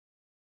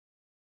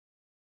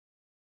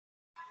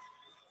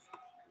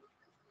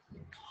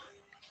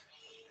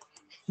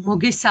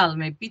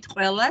მოგესალმებით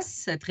ყველას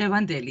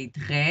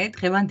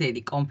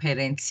დღევანდელი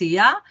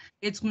კონფერენცია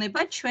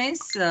ეძღვნება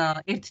ჩვენს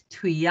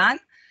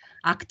ერთთვიან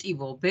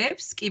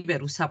აქტივობებს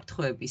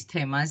კიბერუსაფრთხოების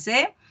თემაზე.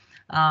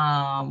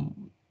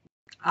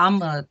 Am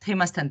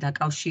თემასთან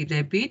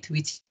დაკავშირებით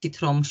ვიცით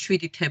რომ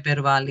 7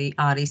 თებერვალი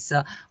არის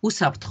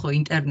უსაფრთხო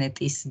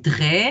ინტერნეტის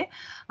დღე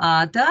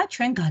და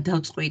ჩვენ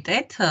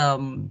გადავწყვიტეთ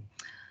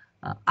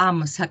ამ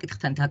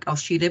საკითხთან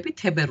დაკავშირებით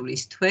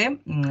თებერვლის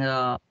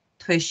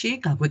თვეში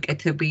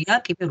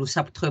გაგვეკეთებია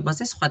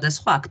კიბერუსაფრთხოებაზე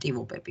სხვადასხვა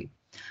აქტივობები.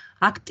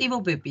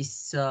 აქტივობების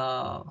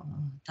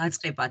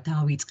დაწყება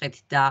დავიწყეთ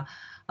და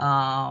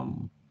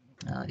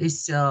ეს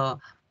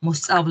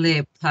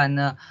მოსწავლეებთან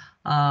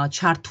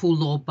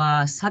ჩართულობა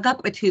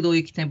საგაკვეთილო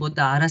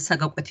იქნებოდა,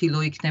 არასაგაკვეთილო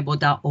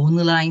იქნებოდა,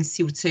 ონლაინ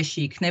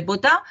სივრცეში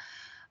იქნებოდა,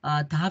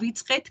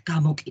 დავიწყეთ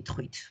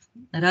გამოკითხვით.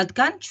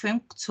 რადგან ჩვენ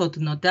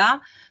გვცოდნოდა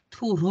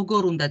თუ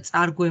როგორ უნდა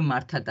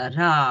წარგვემართა და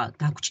რა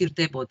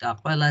დაგვჭირდებოდა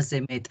ყველაზე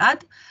მეტად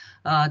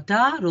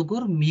და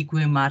როგორ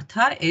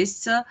მიგვემართა ეს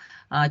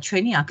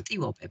ჩვენი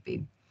აქტივობები.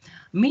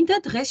 მინდა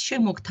დღეს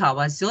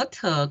შემოგთავაზოთ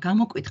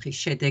გამოკითხვის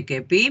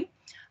შედეგები.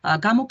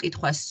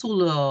 გამოკითხვა სულ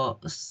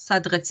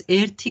სადღაც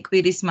 1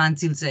 კვირის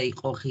მანძილზე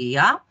იყო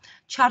ღია,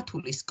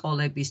 ჩართული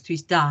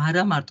სკოლებისთვის და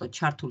არა მარტო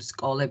ჩართული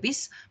სკოლების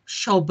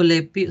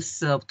მშობლების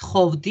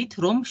ვთხოვდით,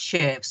 რომ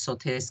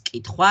შეევსოთ ეს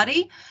კითხვარი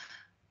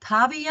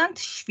თავიანთ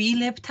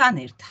შვილებთან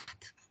ერთად.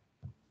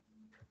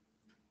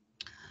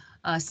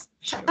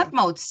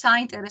 საკმაოდ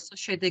საინტერესო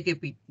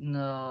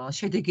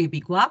შედეგები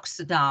გვაქვს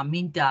და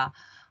მინდა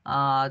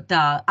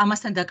და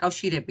ამასთან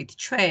დაკავშირებით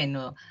ჩვენ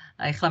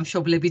ახლა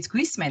მშობლებიც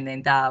გვისმენენ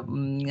და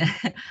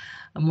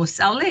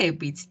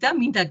მოსწავლეებიც და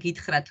მინდა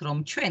გითხრათ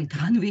რომ ჩვენ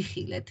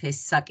განვიხილეთ ეს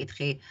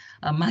საკითხი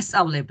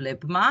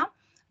მასწავლებლებმა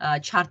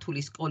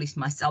ჩართული სკოლის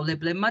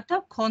მასწავლებლებმა და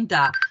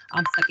გქონდა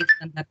ამ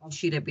საკითხთან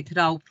დაკავშირებით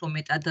რა უფრო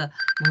მეტად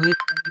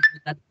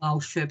მოეყოლებოდათ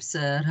ბავშვებს,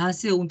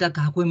 რაზე უნდა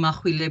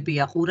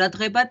გაგვემახვილებია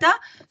ყურადღება და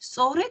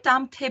სწორედ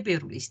ამ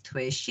თებერვლის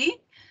თვეში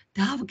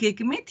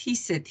დავგეგმეთ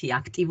ისეთი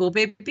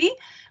აქტივობები,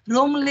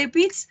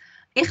 რომლებიც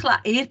ეხლა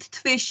ერთ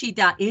თვეში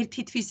და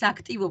ერთი თვის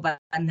აქტივობა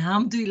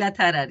ნამდვილად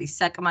არ არის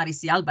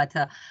საკმარისი, ალბათ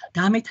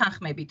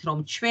დამეთანხმებით,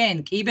 რომ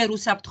ჩვენ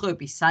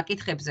კიბერუსაფრთხოების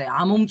საკითხებზე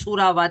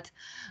ამომწურავად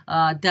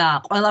და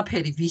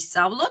ყველაფერი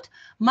ვისწავლოთ,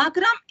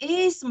 მაგრამ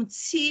ეს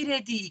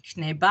მცირედი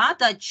იქნება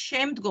და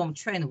შემდგომ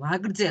ჩვენ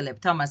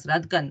ვაგრძელებთ ამას,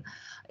 რადგან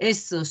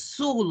ეს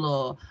სულ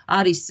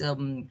არის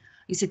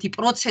ისეთი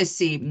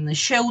პროცესი,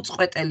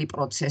 შეუწყვეტელი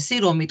პროცესი,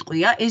 რომ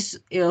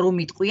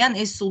იტყვიან,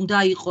 ეს უნდა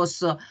იყოს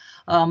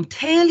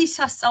მთელი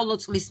სასწავლო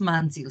წლის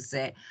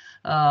მანძილზე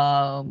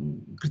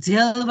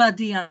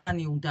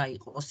გრძელვადიანი უნდა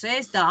იყოს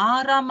ეს და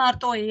არა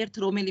მარტო ერთ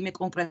რომელიმე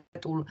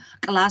კონკრეტულ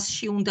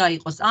კლასში უნდა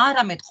იყოს,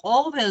 არამედ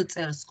ყოველ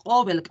წელს,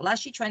 ყოველ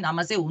კლასში ჩვენ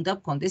ამაზე უნდა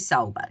გქონდეს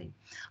საუბარი.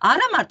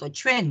 არა მარტო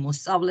ჩვენ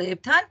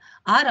მოსწავლეებთან,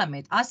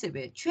 არამედ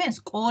ასევე ჩვენს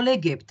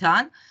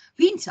კოლეგებთან,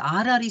 ვინც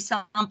არ არის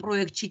ამ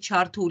პროექტში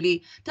ჩართული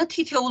და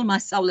თითოეულ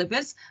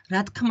მასწავლებელს,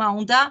 რა თქმა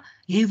უნდა,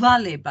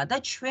 ევალება და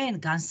ჩვენ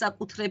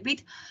განსაკუთრებით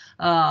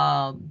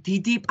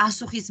დიდი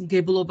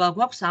პასუხისმგებლობა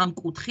გვაქვს ამ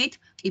კუთხით,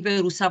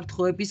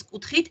 კიბერუსაფრთხოების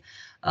კუთხით,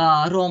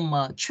 რომ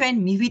ჩვენ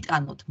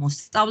მივიტანოთ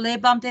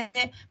მოსწავლეებამდე,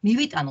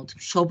 მივიტანოთ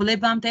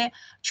მშობლებამდე,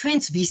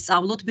 ჩვენც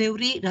ვისწავლოთ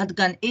ბევრი,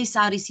 რადგან ეს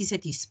არის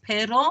ისეთი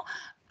სფერო,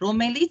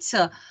 რომელიც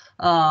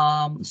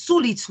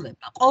სულ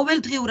იცვლება,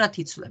 ყოველდღიურად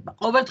იცვლება,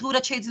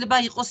 ყოველდღიურად შეიძლება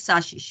იყოს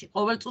საშიში,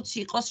 ყოველ წუთში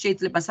იყოს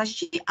შეიძლება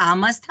საშიში,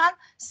 ამასთან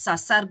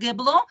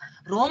სასარგებლო,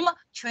 რომ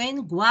ჩვენ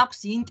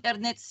გვაქვს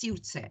ინტერნეტ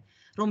სივრცე,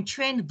 რომ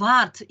ჩვენ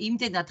ვართ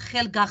იმდენად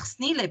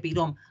ხელგახსნილები,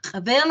 რომ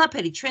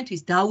ყველაფერი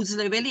ჩვენთვის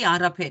დაუძლეველი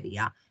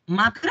არაფერია,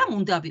 მაგრამ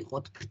უნდა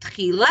ვიყოთ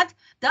ფრთხილად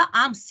და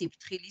ამ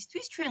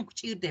სიფრთხილისთვის ჩვენ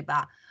გვჭირდება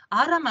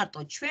არა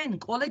მარტო ჩვენ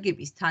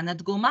კოლეგების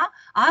თანადგომა,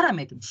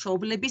 არამედ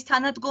მშობლების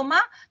თანადგომა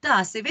და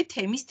ასევე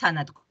თემის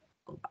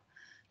თანადგომა.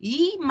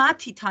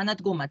 მათი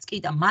თანადგომაც კი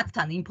და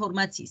მათთან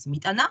ინფორმაციის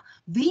მიტანა,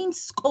 ვინც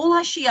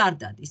სკოლაში არ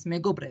დადის,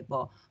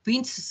 მეგობრებო,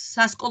 ვინც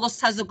სასკოლო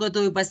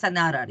საზოგადოებასთან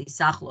არ არის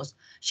ახლოს.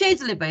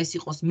 შეიძლება ეს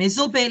იყოს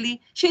მეზობელი,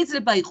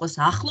 შეიძლება იყოს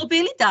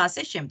ახლობელი და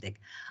ასე შემდეგ.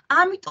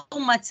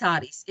 ამიტომაც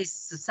არის ეს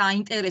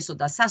საინტერესო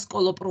და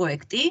სასკოლო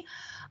პროექტი,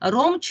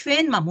 რომ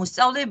ჩვენმა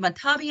მოსწავლეებმა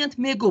თავიანთ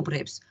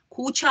მეგობრებს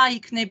ქუჩა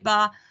იქნება,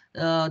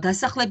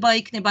 დასახლება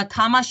იქნება,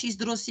 თამაშის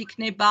დროს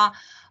იქნება,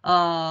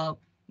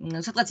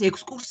 სადღაც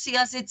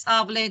ექსკურსიაზე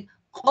წავლენ,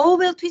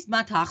 ყოველთვის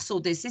მათ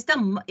ახსოვდეს ეს და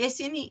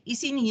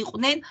ისინი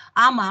იყვნენ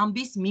ამ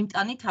ამბის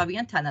მიმტანი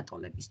თავიანთ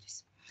თანატოლებისთვის.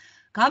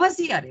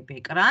 გავაზიარებ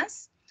ეკრანს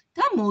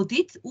და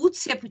მოდით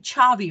უცებ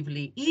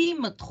ჩავივლი იმ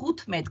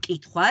 15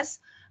 კითხვას,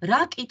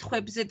 რა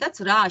კითხვებზედაც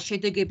რა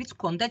შედეგებიც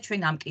გქონდა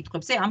ჩვენ ამ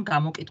კითხვებზე, ამ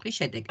გამოკითხვის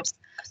შედეგებს.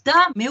 და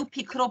მე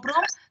ვფიქრობ,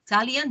 რომ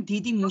ძალიან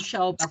დიდი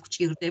მუშაობა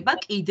გვჭირდება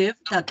კიდევ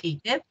და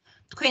კიდევ,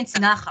 თქვენც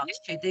ნახავთ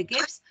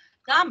შედეგებს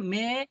და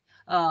მე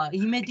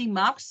იმედი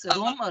მაქვს,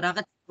 რომ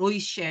რაღაც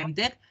დროის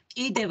შემდეგ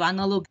კიდევ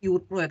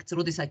ანალოგიურ პროექტს,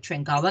 როდესაც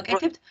ჩვენ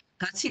გავაკეთებთ,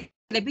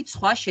 გაცილებით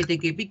სხვა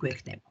შედეგები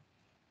გვექნება.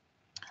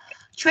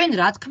 ჩვენ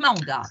რა თქმა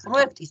უნდა,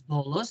 პროექტის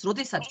ბოლოს,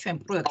 როდესაც ჩვენ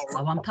პროექტს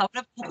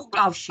გავამთავრებთ,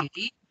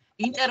 უკავშირი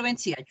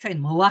ინტერვენცია ჩვენ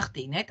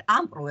მოვახდინეთ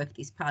ამ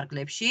პროექტის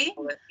ფარგლებში.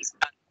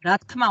 Რა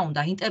თქმა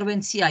უნდა,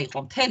 ინტერვენცია იყო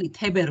მთელი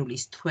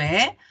თებერვლის თვე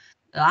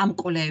ამ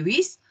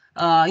კვლევის.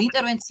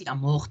 ინტერვენცია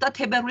მოხდა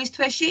თებერვლის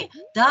თვეში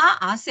და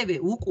ასევე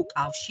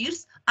უკავშირს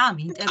ამ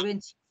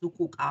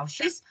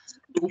ინტერვენციის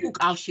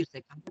უკავშირზე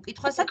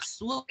გამოკითხვასაც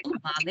სულ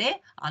მალე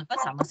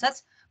ალბათ ამასაც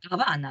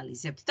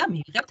გავაანალიზებთ და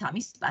მივიღებთ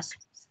ამის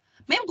პასუხს.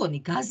 მე მგონი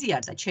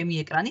გაზიარდა ჩემი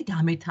ეკრანი,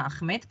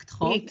 დამეთანხმეთ,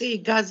 გთხოვთ. კი,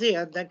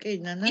 გაზიარდა, კი,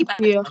 ნანა.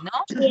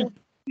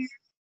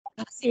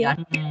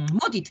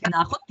 მოდით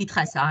ვნახოთ,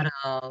 დიდხანს არ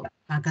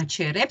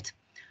გაგაჩერებთ.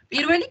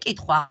 პირველი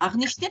კითხვა,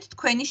 აღნიშნეთ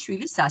თქვენი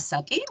შვილის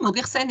ასაკი,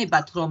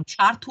 მოგეხსენებათ, რომ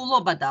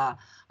ჩართულობა და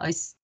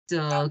ეს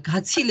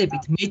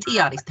გაცილებით მეტი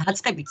არის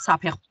დაწყებით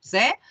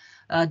საფეხურზე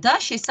და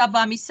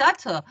შესაბამისად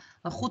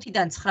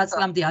 5-დან 9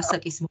 წლამდე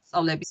ასაკის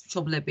მოსწავლეების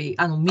მშობლები,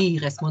 ანუ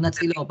მიიღეს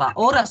მონაწილეობა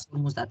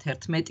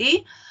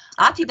 251,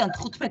 10-დან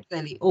 15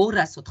 წელი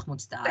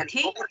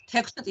 290,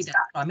 16-დან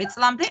 18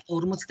 წლამდე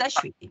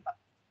 47.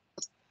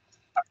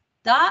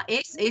 და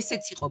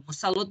ესეც იყო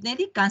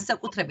მოსალოდნელი,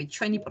 განსაკუთრებით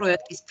ჩვენი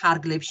პროექტის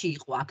ფარგლებში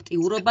იყო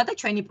აქტიურობა და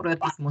ჩვენი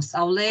პროექტის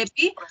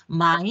მოსწავლეები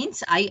მაინც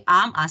აი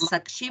ამ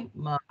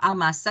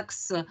ასაკს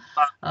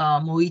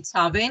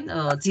მოიცავენ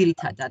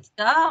ძირითადად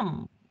და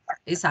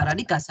ეს არ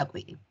არის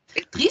გასაკვირი.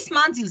 დღის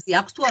მანძილზე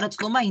აქვს თუ არა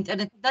წლომა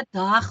ინტერნეტზე და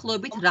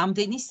დაახლოებით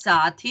რამდენი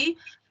საათი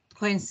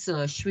თქვენს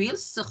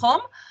შვილს,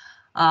 ხომ?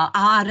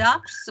 არ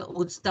აქვს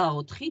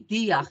 24,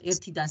 დიახ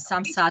 1-დან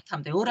 3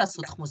 საათამდე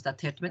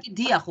 291,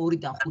 დიახ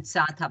 2-დან 5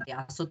 საათამდე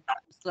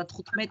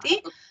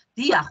 135,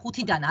 დიახ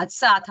 5-დან 10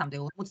 საათამდე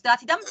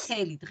 50 და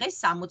მთელი დღე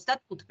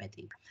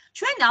 75.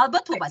 ჩვენ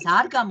ალბათობას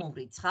არ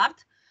გამოვრიცხავთ,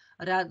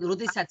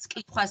 როდესაც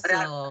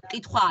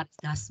კითხვა არის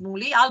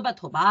დასმული,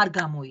 ალბათობა არ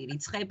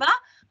გამოირიცხება,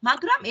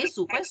 მაგრამ ეს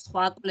უკვე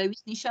სხვა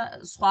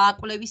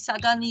კვლევის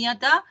საგანია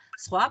და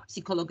სხვა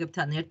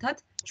ფსიქოლოგებთან ერთად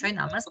ჩვენ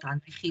ამას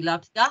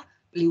განვიხილავთ და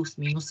პლუს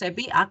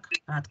მინუსები აქ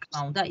რა თქმა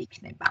უნდა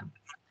იქნება.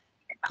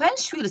 თქვენ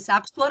შვილს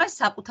აქვს თუ არა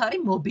საკუთარი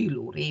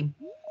მობილური?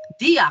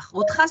 დიახ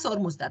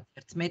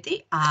 451,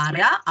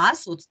 არა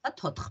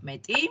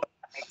 124.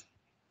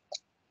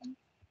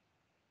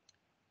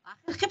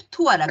 ახერხებთ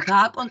თუ არა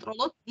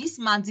გააკონტროლოთ ის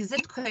მანძილზე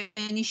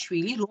თქვენი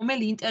შვილი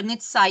რომელ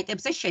ინტერნეტ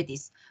საიტებზე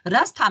შედის,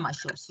 რას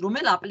თამაშობს,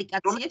 რომელ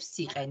აპლიკაციებს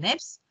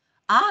იყენებს?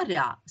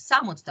 არა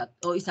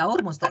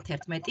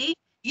 51,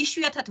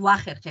 იშვიათად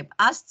ვახერხებ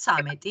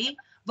 113,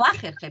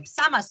 ვახერხებ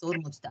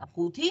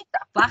 345,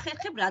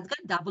 ვახერხებ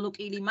რადგან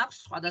დაბლოკილი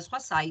მაქვს სხვადასხვა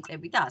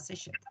საიტები და ასე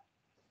შემდეგ.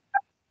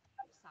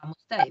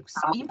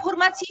 66.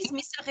 ინფორმაციის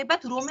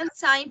მისაღებად რომელ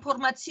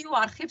საინფორმაციო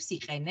არხებს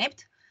იყენებთ?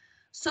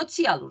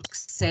 სოციალურ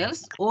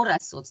ქსელს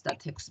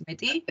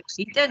 226,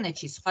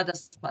 ინტერნეტში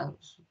სხვადასხვა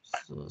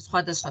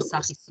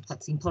სახის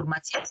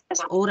ინფორმაციას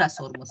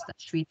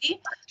 247,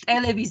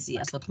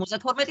 ტელევიზიას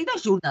 92 და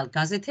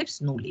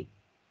ჟურნალ-გაზეთებს 0.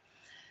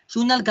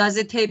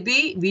 ჟურნალ-გაზეთები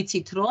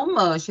ვიცით რომ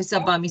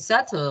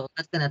შესაბამისად,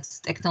 რადგანაც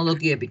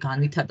ტექნოლოგიები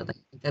განვითარდა და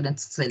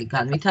ინტერნეტის ქსელი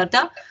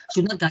განვითარდა,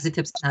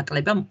 ჟურნალ-გაზეთებს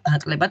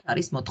ნაკლებად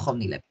არის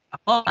მოთხოვნილება,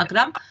 ხო?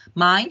 მაგრამ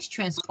მაინც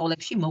ჩვენ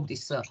სკოლებში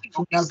მოგდის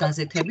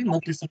ჟურნალ-გაზეთები,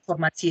 მოგდის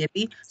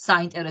ინფორმაციები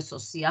საინტერესო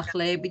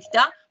სიახლეებით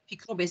და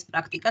ვფიქრობ ეს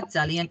პრაქტიკა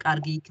ძალიან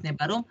კარგი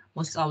იქნება, რომ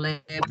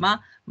მოსწავლეებმა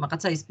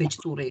რაღაცა ის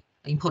ბეჭდური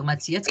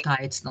ინფორმაციაც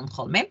გაეცნონ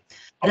ხოლმე.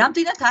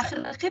 რამდენად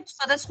ახერხებთ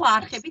სხვადასხვა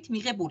არხებით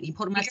მიღებული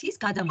ინფორმაციის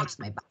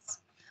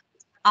გადამოწმებას?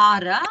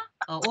 არა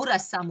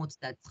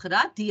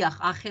 269, დიახ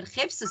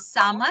ახერხებს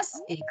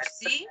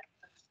 306.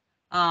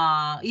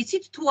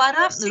 იცით თუ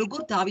არა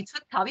როგორ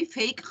დავიცვათ თავი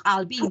ფეიქ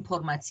ყალბი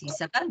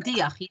ინფორმაციისაგან?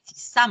 დიახ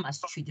იცის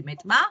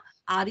 317-მა,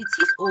 არ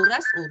იცის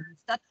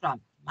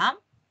 258-მა.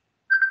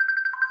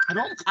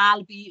 რომ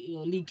ყალბი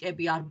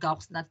ლინკები არ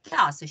გავხსნათ და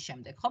ასე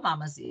შემდეგ, ხომ?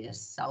 ამაზეა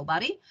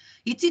საუბარი.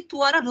 იცით თუ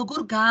არა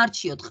როგორ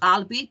გაარჩიოთ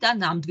ყალბი და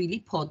ნამდვილი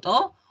ფოტო?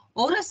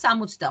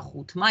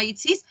 265-მა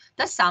იცის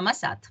და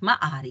 310-მა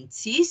არ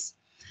იცის.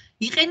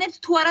 იყენებთ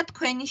თუ არა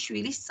თქვენი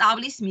შვილის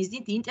სწავლის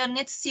მიზნით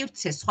ინტერნეტ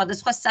სივრცეს,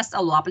 სხვადასხვა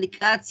სასწავლო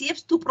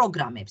აპლიკაციებს თუ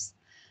პროგრამებს?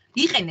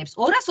 იყენებს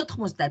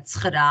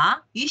 289,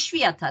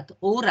 იშვიათად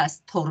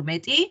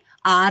 212,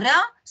 არა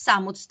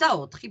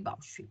 64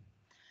 ბავშვი.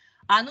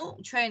 ანუ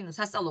ჩვენ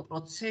სასწავლო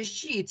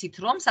პროცესში იცით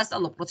რომ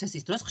სასწავლო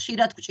პროცესის დროს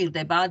ხშირად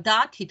გვჭირდება და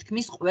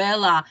თითქმის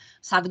ყველა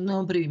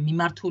საგნობრივი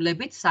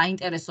მიმართულებით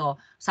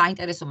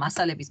საინტერესო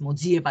მასალების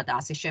მოძიება და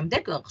ასე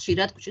შემდეგ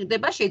ხშირად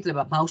გვჭირდება,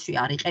 შეიძლება ბავშვი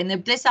არ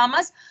იყენებდეს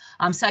ამას,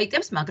 ამ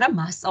საიტებს, მაგრამ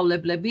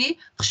მასწავლებლები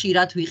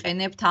ხშირად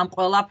ვიყენებთ ამ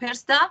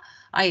ყველაფერს და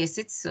აი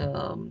ესეც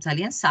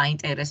ძალიან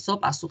საინტერესო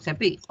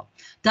პასუხები იყო.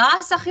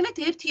 დაასახელეთ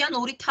 1 ან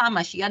 2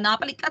 თამაში ან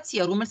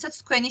აპლიკაცია, რომელსაც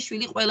თქვენი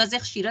შვილი ყველაზე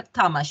ხშირად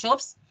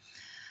თამაშობს.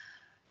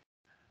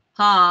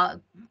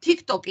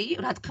 TikTok-ი,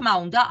 რა თქმა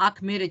უნდა, აქ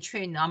მერე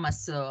ჩვენ ამას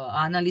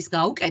ანალიზს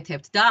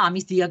გავუკეთებთ და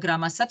ამის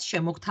დიაგრამასაც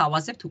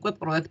შემოგთავაზებთ უკვე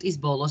პროექტის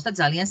ბოლოს და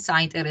ძალიან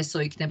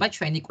საინტერესო იქნება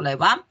ჩვენი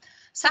კვლევა.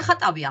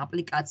 სახატავი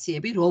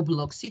აპლიკაციები,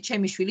 Roblox-ი,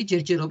 ჩემი შვილი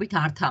ჯერჯერობით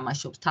არ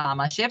თამაშობს,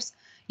 თამაშებს.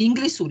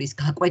 ინგლისურის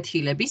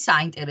გაკვეთილები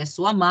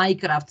საინტერესოა,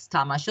 Minecraft-ს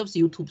თამაშობს,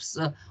 YouTube-ს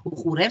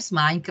უყურებს,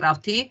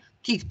 Minecraft-ი,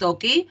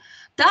 TikTok-ი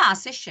და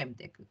ასე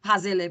შემდეგ,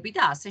 ფაზელები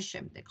და ასე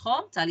შემდეგ, ხო?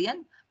 ძალიან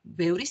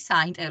ბევრი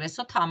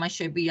საინტერესო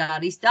თამაშები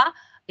არის და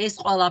ეს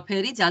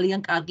ყველაფერი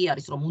ძალიან კარგი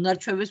არის, რომ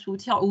უნარჩვევებს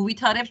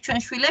უვითარებს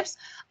ჩვენ შვილებს,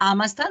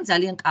 ამასთან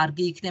ძალიან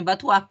კარგი იქნება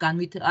თუ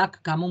აქ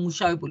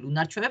გამომუშავებული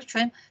უნარჩვევებს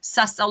ჩვენ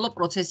სასწავლო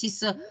პროცესის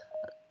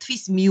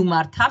თვის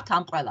მივმართავთ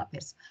ამ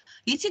ყველაფერს.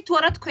 იცით თუ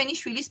არა თქვენი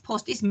შვილის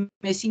პოსტის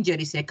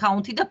მესენჯერის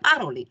აკაუნთი და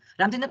პაროლი,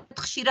 რამდენად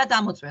ხშირად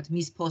ამოწმებთ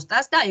მის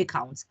პოსტას და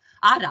აკაუნტს?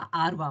 არა,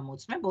 არ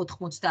ვამოწმებ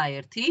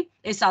 81,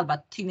 ეს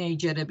ალბათ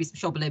თინეიჯერების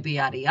მშობლები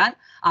არიან,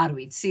 არ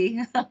ვიცი.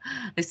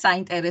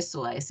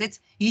 საინტერესოა ესეც.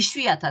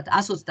 იშვიათად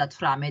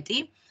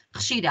 128,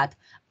 ხშირად.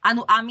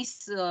 ანუ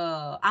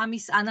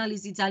ამის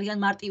ანალიზი ძალიან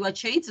მარტივად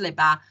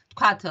შეიძლება,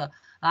 თქვათ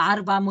არ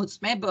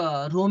ვამოწმებ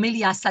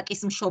რომელი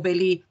ასაკის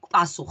მშობელი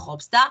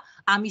პასუხობს და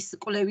ამის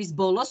კვლევის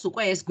ბოლოს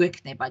უკვე ეს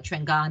გვექნება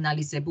ჩვენ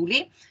გაანალიზებული.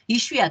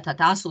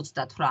 იშვიათად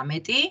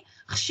 128,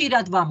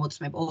 ხშირად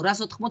ვამოწმებ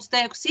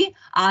 286,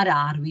 არა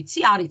არ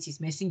ვიცი, არ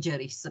იცის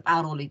მესენჯერის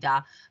პაროლი და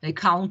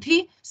აკაუნთი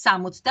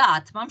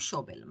 70-მა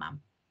მშობელმა.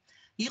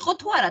 იყო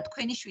თუ არა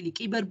თქვენი შვილი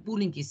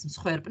კიბერბულინგის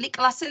მსხვერპლი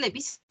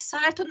კლასელების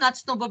საერთო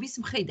ნაცნობობის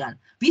მხრიდან,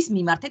 ვის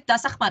მიმართეთ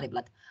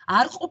დასახმარებლად?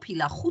 არ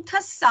ყოფილა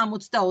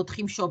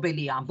 564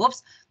 მშობელი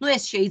ამბობს, ნუ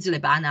ეს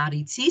შეიძლება ან არ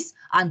იცის,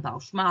 ან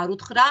ბავშვმა არ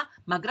უთხრა,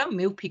 მაგრამ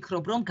მე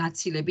ვფიქრობ, რომ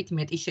გაცილებით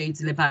მეტი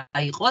შეიძლება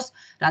იყოს,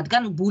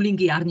 რადგან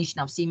ბულინგი არ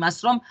ნიშნავს იმას,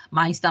 რომ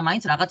მაინც და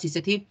მაინც რაღაც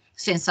ისეთი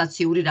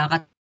სენსაციური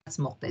რაღაც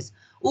მოხდეს.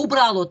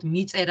 უბრალოდ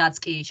მიწერაც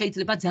კი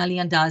შეიძლება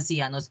ძალიან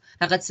დააზიანოს,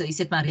 რაღაც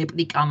ისეთმა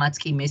რეპლიკამაც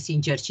კი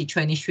მესენჯერში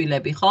ჩვენი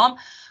შვილები, ხომ?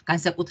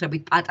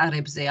 განსაკუთრებით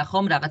პატარებზეა,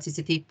 ხომ? რაღაც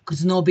ისეთი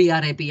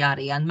გზნობიარები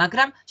არიან,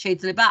 მაგრამ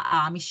შეიძლება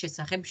ამის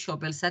შესახებ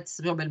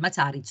მშობელმაც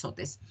არ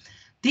იცოდეს.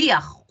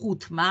 დიახ,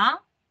 5-მა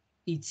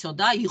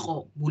იცოდა, იყო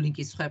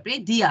ბულინგის მსხვერპლი,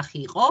 დიახ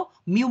იყო,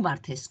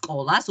 მივმართე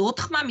სკოლას,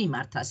 4-მა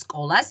მიმართა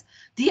სკოლას,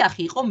 დიახ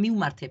იყო,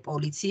 მივმართე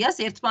პოლიციას,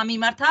 1-მა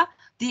მიმართა,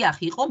 დიახ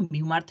იყო,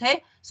 მივმართე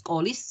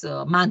სკოლის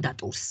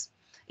მანდატურს.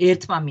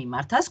 1-მა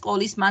მიმართა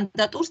სკოლის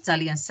მანდატურს,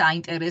 ძალიან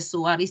საინტერესო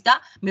არის და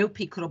მე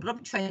ვფიქრობ, რომ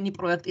ჩვენი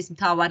პროექტის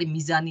მთავარი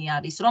მიზანი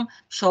არის, რომ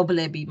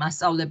მშობლები,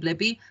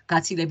 მასწავლებლები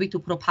გაცილებით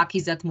უფრო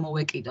ფაქიზად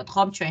მოვეკიდოთ,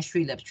 ხომ, ჩვენ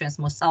შვილებს, ჩვენს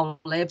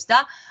მოსწავლეებს და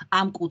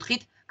ამ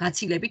კუთხით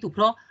გაცილებით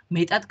უფრო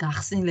მეტად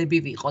გახსნილები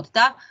ვიყოთ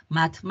და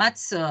მათმაც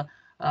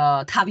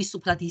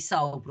თავისუფლად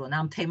ისაუბრონ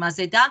ამ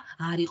თემაზე და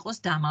არ იყოს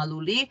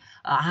დამალული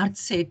არც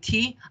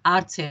ერთი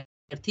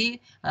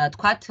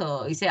თქვათ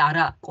ისე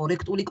არა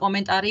კორექტული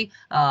კომენტარი,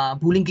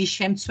 ბულინგის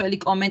შემცველი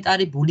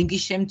კომენტარი,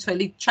 ბულინგის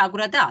შემცველი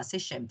ჩაგვრა და ასე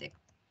შემდეგ.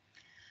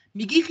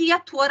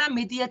 მიგიღიათ თუ არა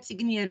მედია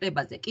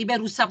წიგნიერებაზე,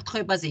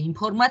 კიბერუსაფრთხოებაზე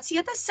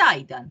ინფორმაცია და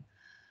საიდან?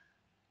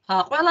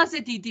 ყველაზე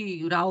დიდი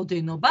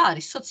რაოდენობა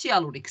არის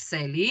სოციალური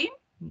ქსელი,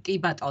 კი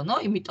ბატონო,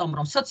 იმიტომ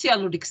რომ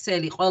სოციალური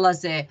ქსელი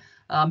ყველაზე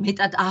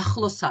მეტად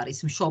ახლოს არის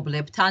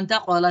მშობლებთან და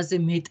ყველაზე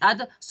მეტად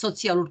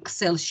სოციალურ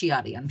ქსელში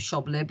არიან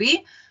მშობლები.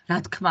 რა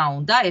თქმა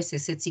უნდა,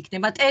 ესეც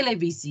იქნება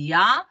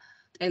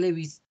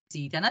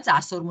ტელევიზიიდანაც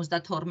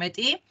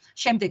 152,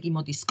 შემდეგი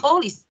მოდის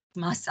სკოლის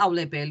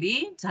მასწავლებელი,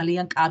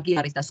 ძალიან კარგი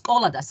არის და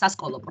სკოლა და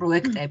სასკოლო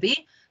პროექტები,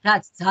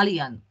 რაც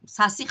ძალიან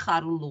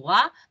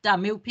სასიხარულოა და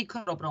მე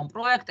ვფიქრობ, რომ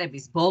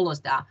პროექტების ბოლოს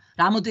და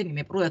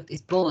რამოდენიმე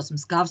პროექტის ბოლოს,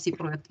 მსგავსი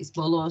პროექტის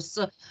ბოლოს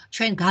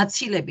ჩვენ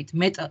გაცილებით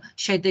მეტ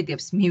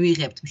შედეგებს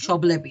მივიღებთ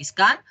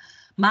მშობლებისგან,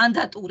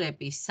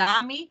 მანდატურები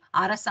 3,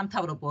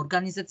 არასამთავრობო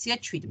ორგანიზაცია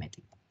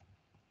 17.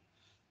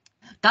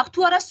 გაქვთ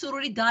თუ არა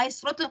სურვილი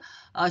დაესწროთ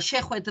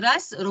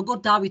შეხვედრას, როგორ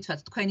დავითვათ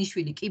თქვენი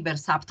შვილი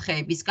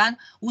კიბერსაფრთხეებისგან,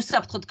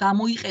 უსაფრთხოდ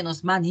გამოიყენოს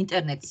მან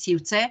ინტერნეტ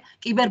სივრცე,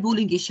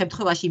 კიბერბულინგის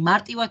შემთხვევაში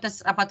მარტივად და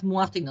სწრაფად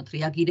მოახდინოთ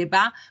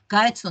რეაგირება,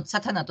 გაეცნოთ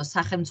სათანადო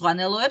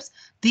სახელმძღვანელოებს,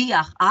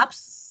 დიახ,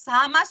 აქვს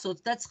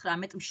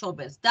 329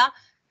 მშობელს და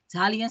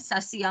ძალიან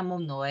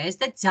სასიამოვნოა ეს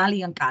და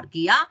ძალიან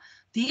კარგია.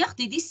 დიახ,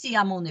 დიდი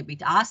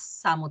სიამოვნებით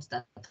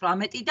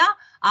 178 და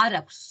არ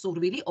აქვს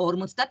სურვილი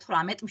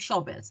 58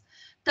 მშობელს.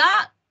 და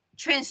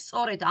ჩვენ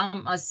სწორედ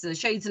ამას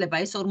შეიძლება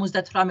ეს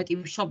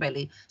 58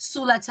 მშობელი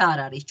სულაც არ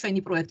არის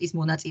ჩვენი პროექტის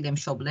მონაწილე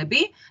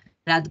მშობლები,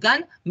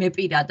 რადგან მე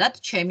პირადად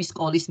ჩემი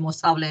სკოლის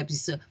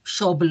მოსწავლეების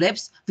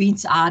მშობლებს, ვინც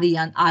არ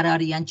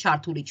არიან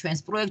ჩართული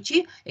ჩვენს პროექტში,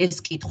 ეს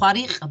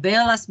კითხვარი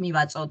ყველას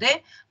მივაწოდე,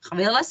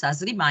 ყველას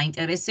აზრი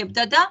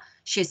მაინტერესებდა და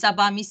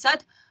შესაბამისად,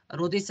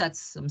 როდესაც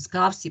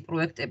მსგავსი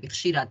პროექტები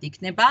ხშირად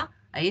იქნება,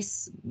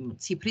 ეს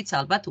ციფრიც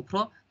ალბათ უფრო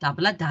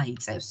დაბლა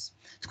დაიწევს.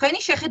 თქვენი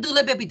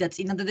შეხედულებები და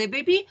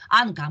წინადადებები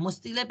ან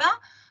გამოცდილება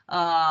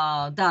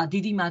და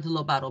დიდი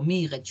მადლობა, რომ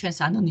მიიღეთ ჩვენს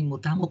ანონიმურ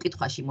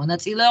გამოკითხვაში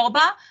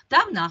მონაწილეობა და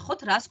ვნახოთ,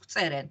 რას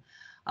გვწერენ.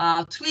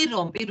 ვთვლი,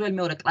 რომ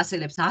პირველ-მეორე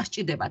კლასელებს არ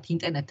სჭირდებათ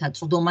ინტერნეტთან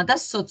წვდომა და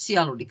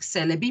სოციალური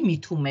ქსელები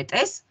მით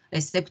უმეტეს,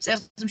 ესე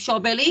გვწერს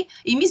მშობელი,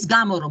 იმის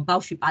გამო, რომ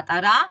ბავშვი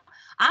პატარაა,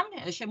 ამ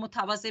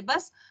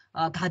შემოთავაზებას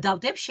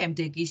გადავდებ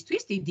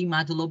შემდეგისთვის, დიდი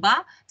მადლობა.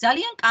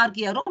 ძალიან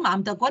კარგია, რომ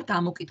ამდაგვარ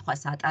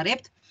გამოკითხვას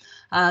ატარებთ.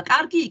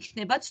 კარგი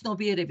იქნება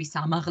ცნობიერების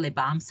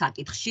ამაღლება ამ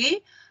საკითხში.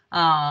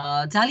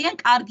 ძალიან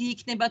კარგი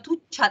იქნება თუ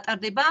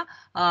ჩატარდება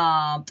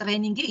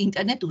ტრენინგი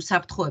ინტერნეტ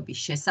უსაფრთხოების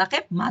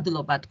შესახებ.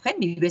 მადლობა თქვენ,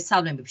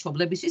 მივესალმები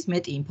მშობლებისთვის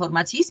მეტი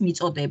ინფორმაციის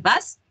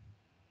მიწოდებას.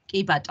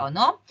 კი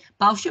ბატონო,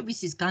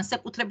 ბავშვებისთვის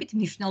განსაკუთრებით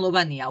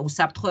მნიშვნელოვანია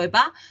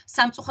უსაფრთხოება.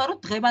 სამწუხაროდ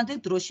დღევანდელ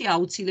დროში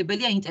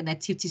აუცილებელია ინტერნეტ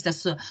ცივცის და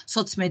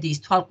სოციმედიის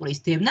თვალყურის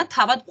დევნა.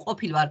 თავად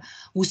ყოფილ ვარ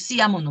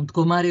უსიამოვნო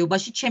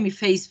მდგომარეობაში ჩემი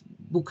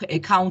Facebook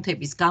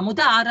აკაუნტების გამო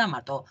და არა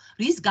მარტო,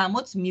 რის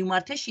გამოც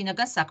მივმართე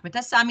შინაგან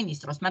საქმეთა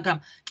სამინისტროს, მაგრამ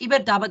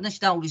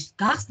კიბერდაბადნაშაულის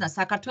გახსნა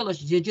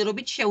საქართველოში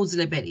ჯერჯერობით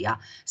შეუძლებელია.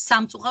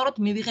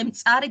 სამწუხაროდ მივიღე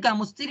მწარე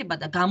გამოცდილება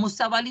და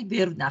გამოსავალი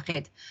ვერ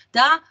ვნახეთ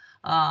და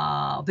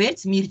ვერც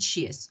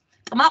მირჩიეს.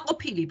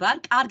 კმაყოფილი ვარ,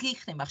 კარგი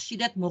იქნება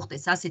ხშირად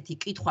მოხდეს ასეთი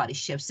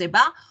კითხვარის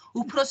შევსება,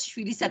 უფროსი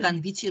შვილისაგან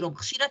ვიცი რომ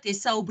ხშირად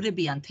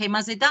ესაუბრებიან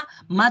თემაზე და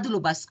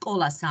მადლობა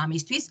სკოლას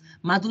ამისთვის,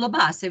 მადლობა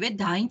ასევე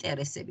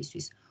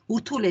დაინტერესებისთვის.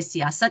 ურთულესი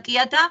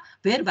ასაკია და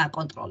ვერ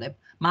ვაკონტროლებ.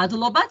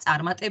 მადლობა,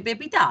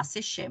 წარმატებები და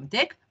ასე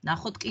შემდეგ.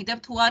 ნახოთ კიდევ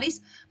თუ არის.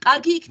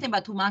 კარგი იქნება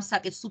თუ ამ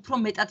საკითხს უფრო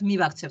მეტად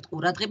მივაქცევთ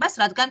ყურადღებას,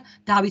 რადგან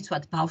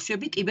დავიცვათ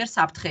ბავშვები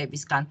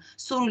კიბერსაფრთხეებისგან.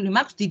 სურვილი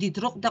მაქვს დიდი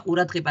დრო და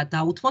ყურადღება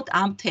დაუთმოთ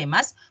ამ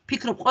თემას.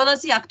 ვფიქრობ,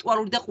 ყველაზე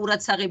აქტუალური და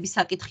ყურადსაღები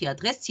საკითხია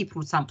დღეს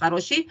ციფრულ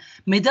სამყაროში.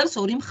 მედალს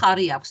ორი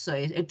მხარე აქვს.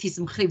 ერთის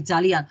მხრივ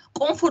ძალიან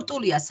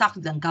კომფორტულია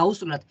სახლიდან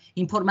გაუსვლელად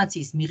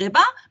ინფორმაციის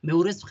მიღება,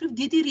 მეორეს მხრივ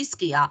დიდი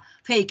რისკია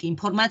ფეიქ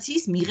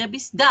ინფორმაციის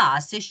მიღების და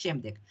ასე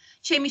შემდეგ.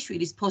 ჩემი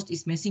შვილის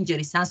პოსტის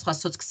მესენჯერის ან სხვა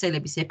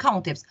სოციალების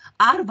აკაუნტებს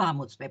არ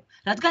ვამოწმებ,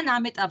 რადგან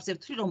ამ ეტაპზე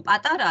ვთვლი რომ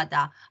პატარაა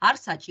და არ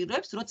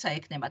საჭიროებს, როცა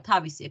ექნება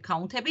თავისი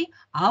აკაუნტები,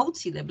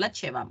 აუცილებლად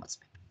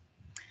შევამოწმებ.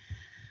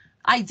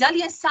 აი,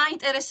 ძალიან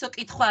საინტერესო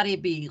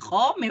კითხვარები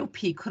იყო, მე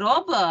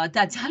ვფიქრობ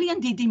და ძალიან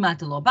დიდი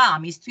მადლობა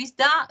ამისთვის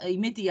და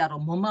იმედია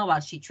რომ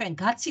მომავალში ჩვენ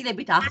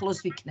გაცილებით ახლოს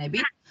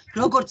ვიქნებით,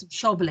 როგორც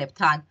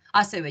მშობლებთან,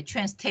 ასევე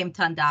ჩვენს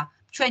თემთან და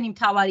ჩვენი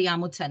მთავარი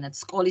ამოცანაც,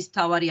 სკოლის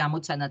მთავარი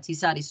ამოცანაც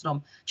ის არის, რომ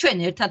ჩვენ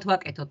ერთად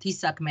ვაკეთოთ ის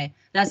საქმე,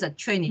 რასაც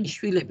ჩვენი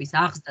შვილების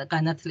აღზრდა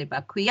განათლება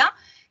ჰქვია.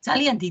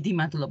 ძალიან დიდი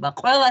მადლობა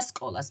ყველა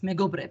სკოლას,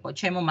 მეგობრებო,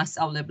 ჩემო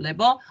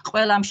მასწავლებლებო,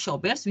 ყველა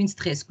მშობელს, ვინც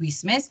დღეს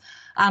გვისმენს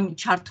ამ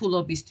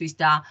ჩართულობისთვის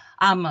და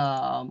ამ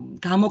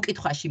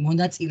გამოკითხვაში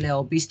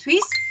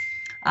მონაწილეობისთვის.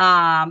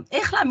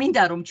 ეხლა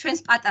მინდა რომ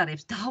ჩვენს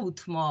პატარებს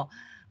დაუთმო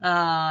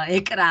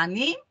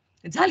ეკრანი.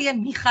 ძალიან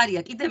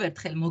მიხარია კიდევ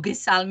ერთხელ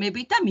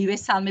მოგესალმებით და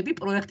მივესალმები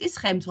პროექტის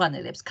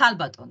ხელმძღვანელებს,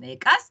 ქალბატონ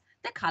ეკას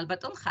და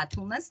ქალბატონ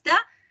ხათუნას და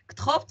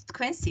გთხოვთ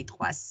თქვენ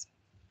სიტყვას.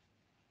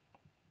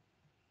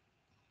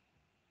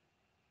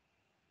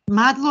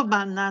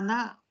 მადლობა ნანა,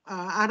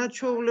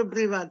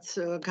 არაჩვეულებრივად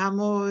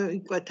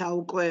გამოიკვეთა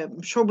უკვე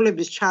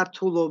მშობლების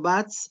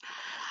ჩართულობაც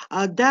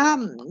და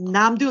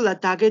ნამდვილად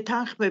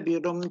დაგეთანხმები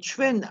რომ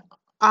ჩვენ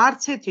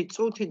არც ერთი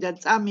წუთი და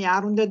წამი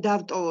არ უნდა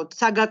დავტოვოთ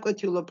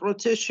საგაკვეთილო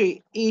პროცესში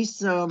ის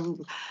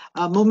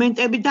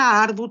მომენტები და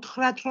არ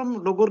ვუთხრათ რომ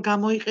როგორ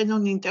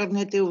გამოიყენონ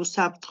ინტერნეტი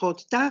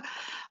უსაფრთხოდ და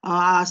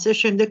ასე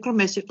შემდეგ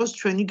რომ ეს იყოს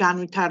ჩვენი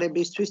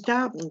განვითარებისთვის და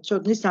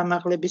ცოდნის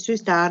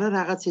ამაღლებისთვის და არა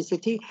რაღაც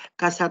ისეთი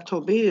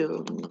გასართობი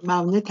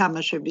მავნე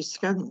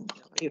თამაშებისგან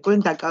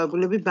იყვნენ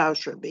დაკავებულები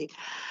ბავშვები.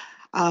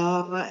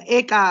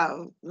 ეკა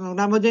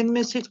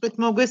რამოდენიმე სიტყვით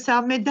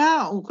მოგესალმე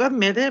და უკვე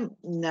მე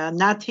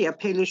ნათია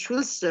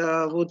ფელიშვილს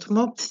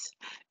ვუთმობთ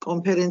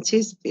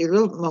კონფერენციის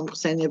პირველ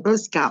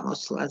მომხსენებელს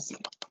გამოსვლაზე.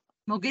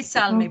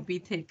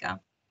 მოგესალმებით ეკა.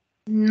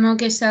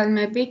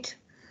 მოგესალმებით.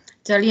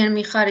 ძალიან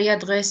მიხარია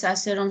დღეს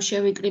ასე რომ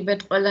შევიკრიბეთ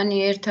ყველანი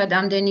ერთად,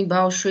 ამდენი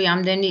ბავშვი,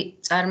 ამდენი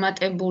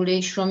წარმატებული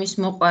შრომის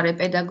მოყვარე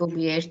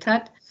პედაგოგი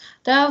ერთად.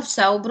 და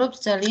ვსაუბრობთ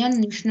ძალიან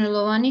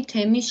მნიშვნელოვანი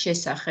თემის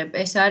შესახებ.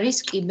 ეს არის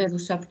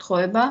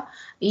კიბერუსაფრთხოება,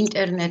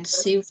 ინტერნეტ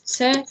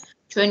სივრცე,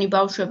 ჩვენი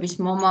ბავშვების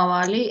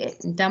მომავალი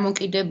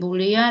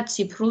დამოკიდებულია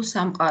ციფრულ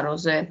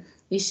სამყაროზე.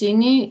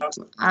 ისინი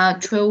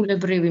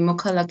ჩვეულებრივი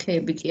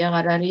მოქალაქეები კი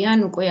აღარ არიან,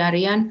 უკვე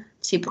არიან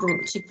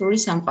ციფრული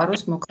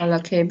სამყაროს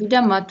მოქალაქეები და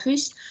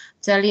მათთვის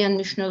ძალიან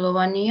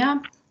მნიშვნელოვანია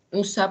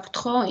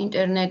უსაფრთხო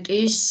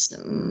ინტერნეტის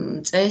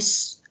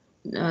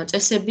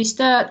წესების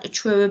და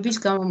ჩვევების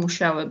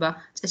გამომუშავება,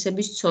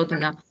 წესების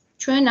ცოდნა.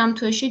 ჩვენ ამ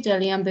თვეში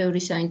ძალიან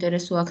ბევრი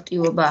საინტერესო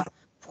აქტივობა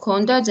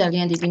გვქონდა,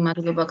 ძალიან დიდი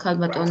მადლობა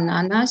ქალბატონ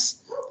ნანას.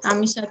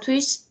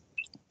 ამისათვის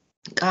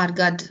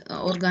კარგად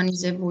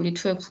ორგანიზებული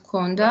თვე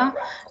გვქონდა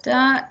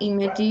და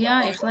იმედია,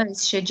 ეხლა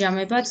ეს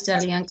შეჯამებაც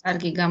ძალიან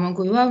კარგი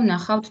გამოგვივა,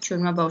 ვნახავთ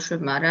ჩვენმა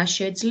ბავშვებმა რა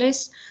შეძლეს,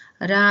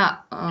 რა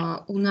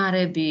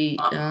უნარები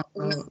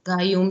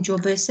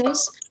გაიუმჯობესეს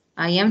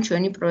აი ამ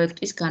ჩვენი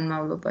პროექტის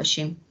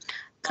განმავლობაში.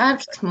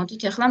 კარგით,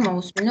 მოდით ახლა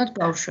მოусმინოთ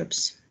ბავშვებს.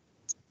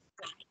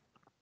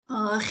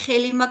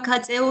 ხელი მაქვს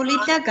აწეული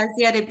და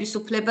გაზიარების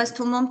უფლებას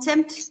თუ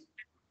მომცემთ,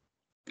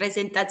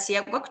 პრეზენტაცია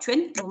გვაქვს ჩვენ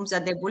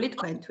მომზადებული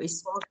თქვენთვის.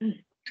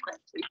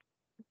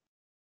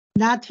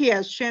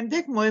 ნათიას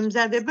შემდეგ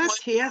მოემზადება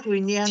თია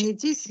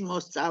ღვინიანიძის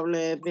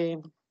მოსწავლეები.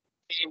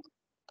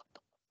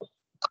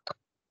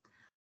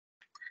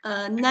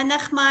 ნანა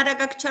ხმა არა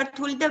გაქვს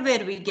ჩართული და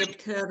ვერ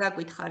ვიგებთ რა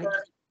გითხარით.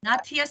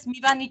 ნათიას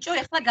მივანიჭო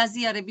ეხლა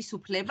გაზიარების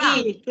უფლება?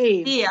 კი.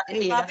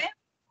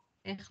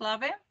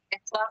 ეხლავე?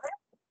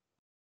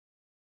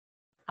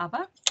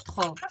 აბა,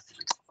 უსაფრთხო.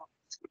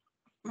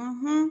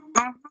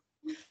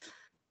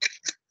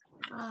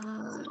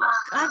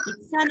 კარგი,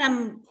 სანამ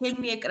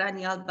ჩემი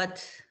ეკრანი ალბათ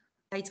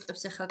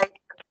დაიწყებს ახლა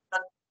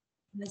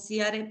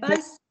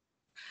გაზიარებას.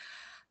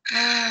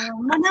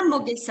 მანამ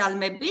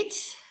მოგესალმებით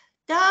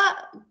და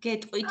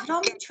გეტყვით,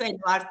 რომ ჩვენ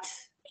ვართ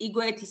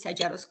იგოეთის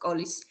საჯარო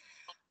სკოლის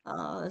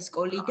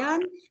სკოლიდან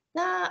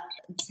და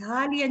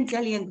ძალიან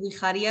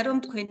გვიხარია, რომ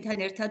თქვენთან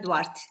ერთად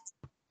ვართ.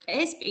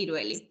 ეს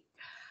პირველი.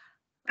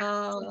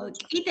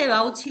 კიდევ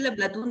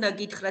აუცილებლად უნდა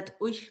გითხრათ,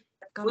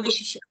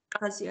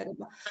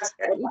 გაზიარება.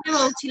 კიდევ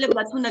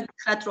აუცილებლად უნდა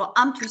გითხრათ, რომ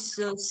ამთვის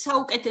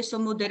საუკეთესო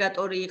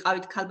მოდერატორი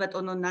იყავით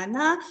ქალბატონო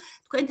ნანა.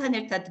 თქვენთან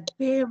ერთად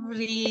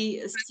ბევრი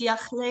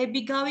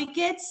სიახლეები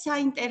გავიგეთ,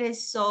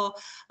 საინტერესო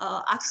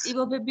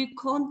აქტივობები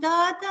გქონდა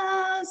და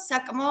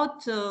საკმაოდ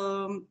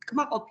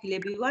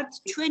კმაყოფილები ვართ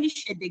ჩვენი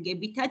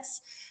შედეგებითაც,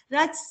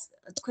 რაც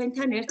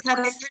თქვენთან ერთად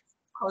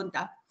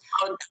გქონდა.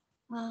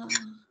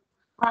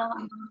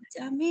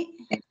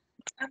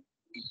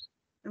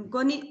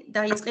 მგონი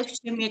დაიწყებს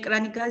ჩემი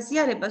ეკრანი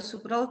გაზიარებას,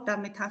 უბრალოდ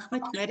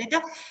დამეთანხმეთ მერე და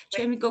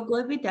ჩემი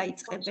გოგოები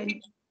დაიწყებენ.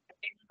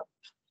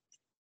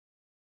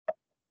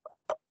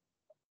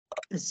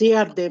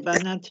 ზიარდება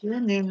ნათია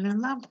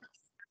ნენა.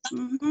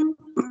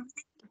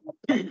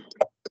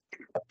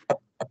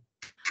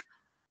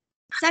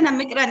 სანამ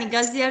ეკრანი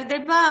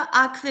გაზიარდება,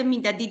 აქვე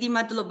მინდა დიდი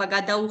მადლობა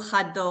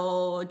გადაუხადო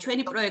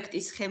ჩვენი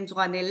პროექტის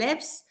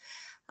ხელმძღვანელებს,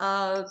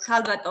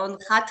 ქალბატონ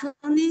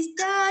ხათუნის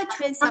და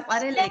ჩვენ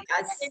საყვარელ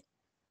ეკას.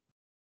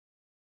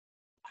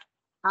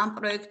 ამ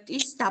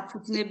პროექტის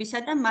დაფუძნებისა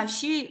და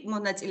მასში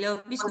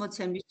მონაწილეობის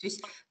მოცემისთვის.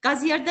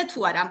 გაზიარდა თუ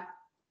არა?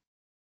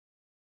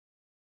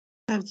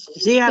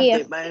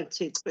 ზიარდება ერთ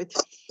სიტყვით.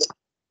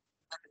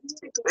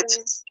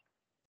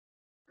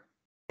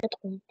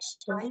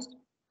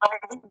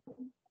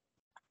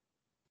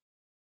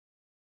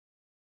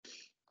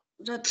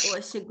 რატო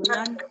ესე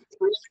გვიან?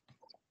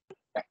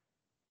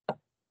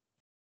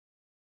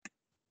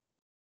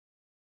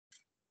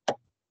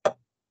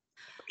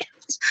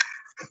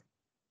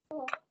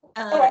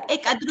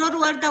 ეკა დრო რო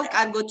არ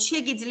დავკარგოთ,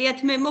 შეგიძლიათ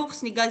მე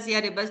მოვხსნი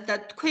გაზიარებას და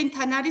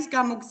თქვენთან არის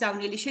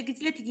გამოგზავნილი.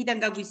 შეგიძლიათ იქიდან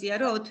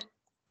გაგვიზიაროთ?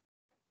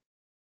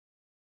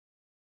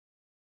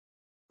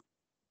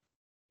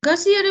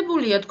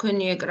 გაზიარებულია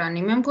თქვენი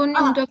ეკრანი. მე მგონი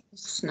უნდა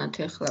გახსნათ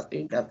ახლა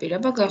პირდაპირ,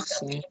 აბა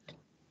გახსნით.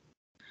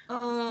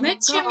 მე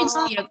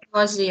შემიძლია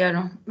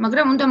გვაზიარო,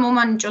 მაგრამ უნდა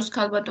მომანიჭოს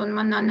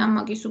ქალბატონმა ნანა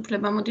მაგის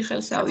უფლება, მოდი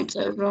ხელს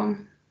ავიწევრო.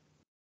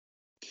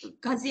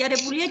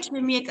 გაზიარებულია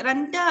ჩემი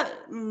ეკრანი და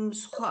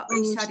სხვა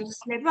ის არის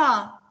ხსნება?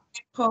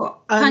 ხო,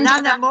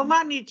 ნანა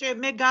მომანიჭე,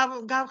 მე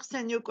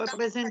გავხსენი უკვე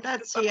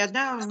პრეზენტაცია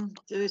და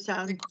ისა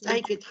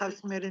დაიკითხავს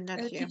მე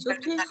რენათია.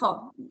 ხო.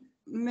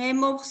 მე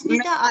მოვხსნი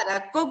და არა,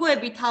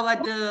 გოგოები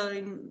თავად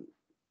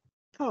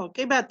ხო,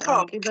 კი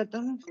ბატონო.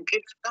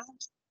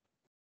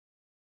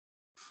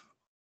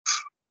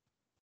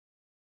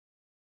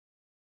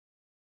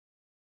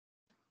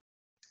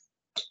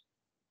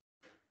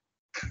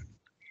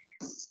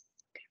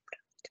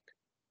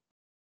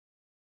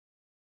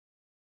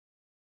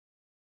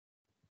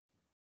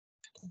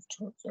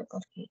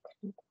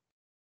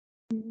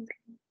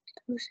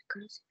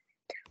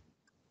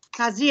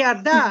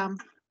 გაზიარდა?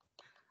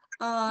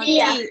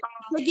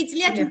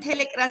 შეგიძლიათ მთელ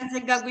ეკრანზე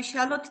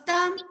გაგვიშალოთ და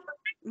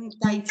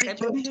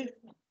დაიწყებოთ.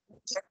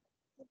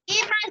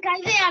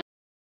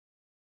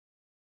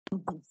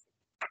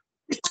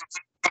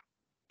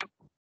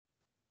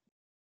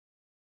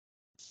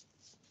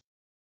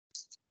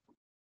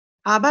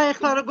 აბა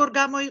ეხლა როგორ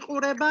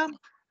გამოიყურება?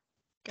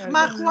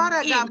 ხმა ხო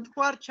არა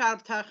გამთვარ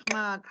ჩართა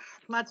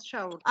ხმაც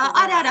ჩაურდა.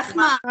 არა,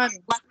 ხმა.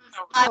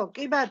 ხო,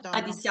 კი ბატონო.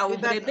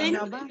 ადისაუბრებენ,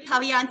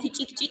 თავიანთი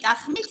ჭიკჭიკ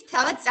ახმით,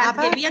 თავად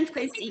წარდგებიან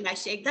თქვენს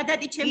წინაშე.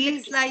 გადადით შემდეგ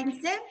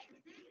სლაიდზე.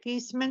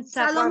 გისმენთ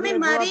სალომე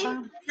მარი,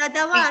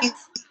 სადავართ?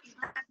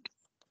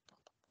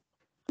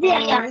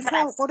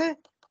 ხორე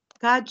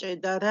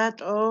გაჭედა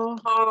რატო?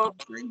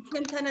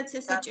 ჩემთანაც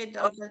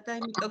ესეჭედავდა და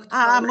იმიტომ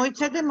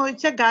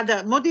მოიცე გადა.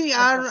 მოდი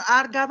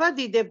არ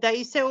გავადიდებ და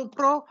ისე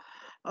უფრო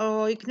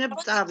იქნებ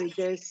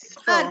წავიდეს.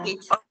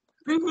 კარგით.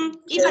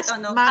 კი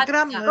ბატონო,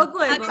 მაგრამ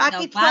გოგოებო,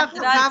 აკითხვა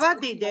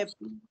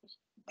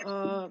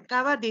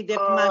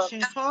გავადიდებ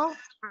მაშინ ხო?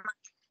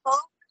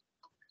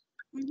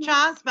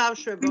 ჩანს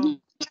ბავშვებო?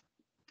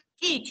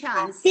 კი,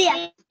 ჩანს.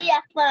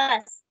 დიახ.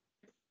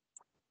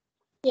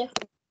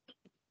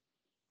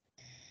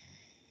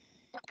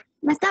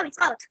 მას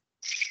დავიწყოთ?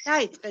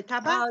 დაიწყეთ,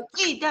 აბა?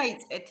 კი,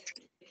 დაიწყეთ.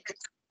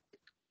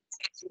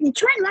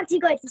 ჩვენ ვართ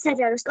იგოეთის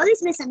საჯარო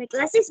სკოლის მესამე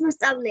კლასის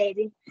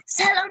მოსწავლეები.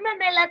 სალომე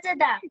მელაძე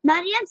და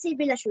მარიამ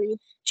სიბილაშვილი.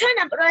 ჩვენ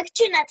ამ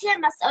პროექტში ნათია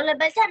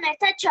მასწავლებელთან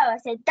ერთად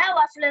ჩავარდეთ და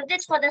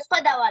ვასრულებდით სხვადასხვა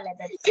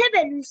დავალებებს.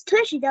 თებერვლის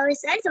თვეში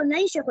დავესწარით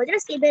ონლაინ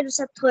შეხვედრას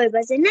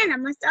კიბერუსაფრთხოებაზე. ნანა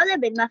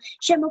მასწავლებელმა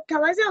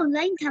შემოგთავაზა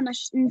ონლაინ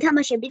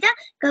თამაშები და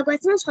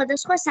გაგვაცნო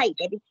სხვადასხვა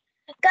საიტები.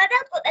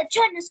 გადავწყვეტეთ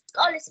ჩვენი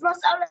სკოლის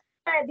მოსწავლეებს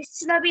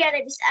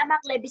ცნობიერების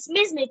ამაღლების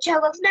მიზნით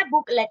შეგვექმნა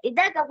ბუკლეტი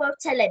და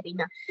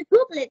გაგვავრცელებინა.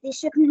 ბუკლეტის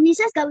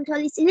შექმნისას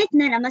გავითვალისწინეთ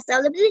ნანა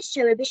მასწავლებლის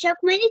რჩევების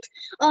შექმნით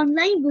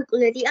ონლაინ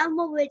ბუკლეტი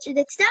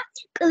ამოვეჭდეთ და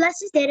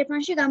კლასის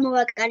ტელეფონში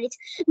გამოვაკარით.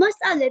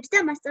 მოსწავლეებს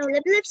და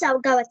მასწავლებლებს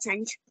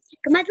გავაცანით.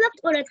 გმადლობთ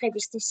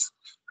ყურადღებისთვის.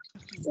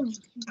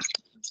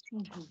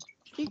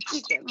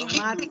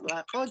 მართლა,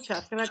 ყოჩა,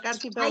 რა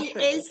კარგი აი ბავშვია.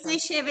 ელზე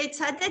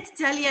შევეცადეთ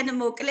ძალიან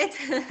მოკლედ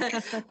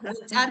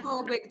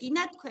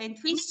წარმოგვედგინა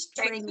თქვენთვის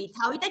ჩვენი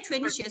თავი და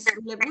ჩვენი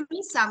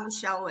შესრულებული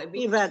სამუშაოები.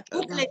 კი ბატონო.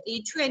 ბუკლეტი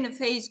ჩვენ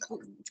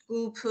Facebook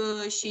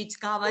ჯგუფშიც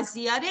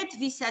გავაზიარეთ,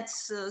 ვისაც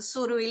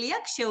სურვილი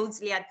აქვს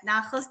შეუძლიათ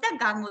ნახოს და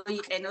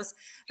გამოიყენოს.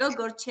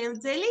 როგორც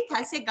შევძელით,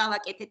 ასე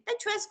გავაკეთეთ და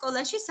ჩვენ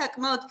სკოლაში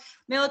საკმაოდ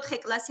მეოთხე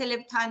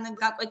კლასელებთან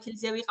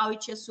გაკვეთილზე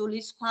ვიყავით შესული,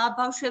 სხვა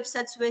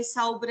ბავშვებსაც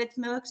ვესაუბრეთ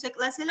მეექვსე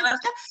კლასელებს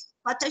და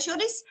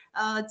ფათაშორის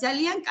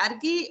ძალიან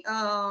კარგი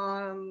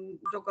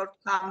როგორ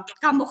ვთქვა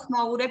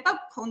გამოხმაურება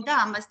გქონდა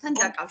ამასთან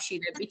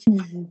დაკავშირებით.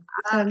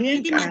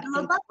 დიდი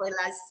მადლობა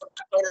ყველას.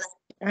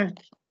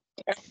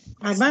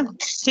 აბა,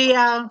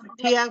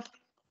 თია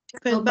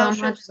თქვენ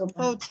ბავშვებს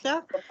ხოვდა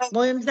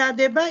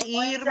მოემზადება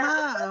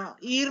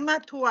ირმა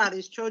თუ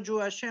არის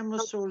ჯოჯოა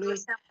შემოსული.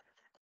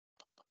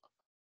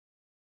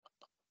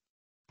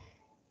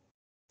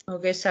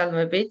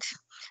 მოგესალმებით.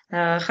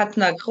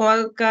 ხათნა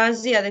ხვალ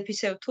გააზიარებ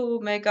ისევ თუ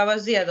მე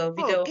გავაზიარო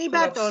ვიდეო. კი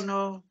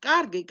ბატონო,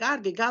 კარგი,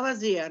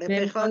 გავაზიარებ,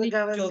 ეხლა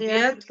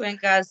გავაზიარებ. თქვენ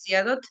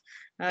გააზიაროთ.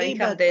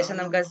 იქამდე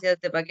სანამ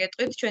გაზიარდება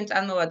გეტყვით, ჩვენ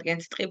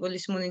წარმოვადგენთ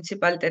ტყიბულის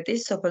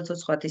მუნიციპალიტეტის სოფელ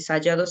ცოცხლათის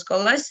საჯარო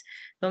სკოლას,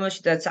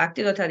 რომელშიც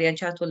აქტიურად არიან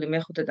ჩართული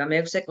მე-5 და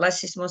მე-6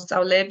 კლასის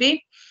მოსწავლეები.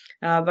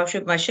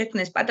 ბავშვებმა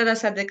შექმნეს პატარა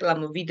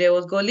სადეკლამო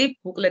ვიდეორგოლი,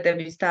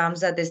 ბუკლეტების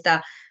დაამზადეს და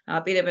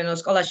აპირებენ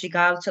სკოლაში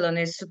გაავრცელონ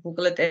ეს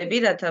ბუკლეტები,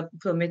 რათა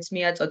უფრო მეც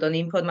მიაწოდონ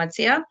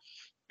ინფორმაცია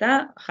და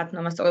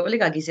ხათნა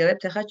მასწავლებელი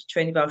გაგიზიარებთ ახლა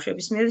ჩვენი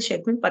ბავშვების მიერ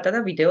შექმნილ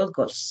პატარა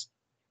ვიდეორგოლს.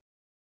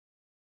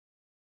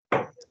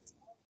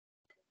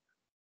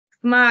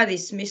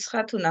 მარის მის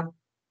ხათუნა.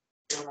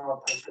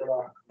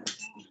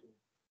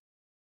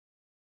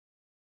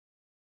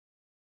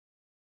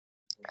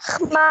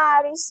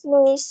 ხმარის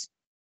მის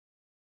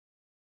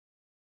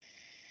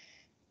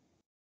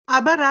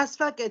აბა რას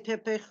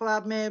ვაკეთებ ახლა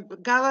მე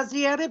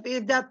გავაზიარე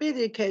პირდაპირ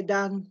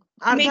იქედან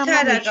არ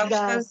გამომიჩნდა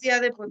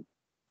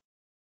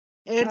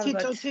ერთი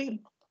წუთი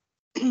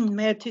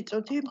მე-1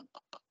 წუთი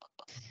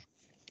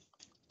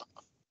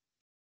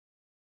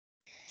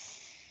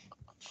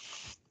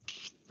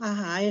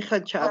აჰა ეხლა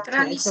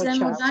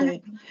ჩავთე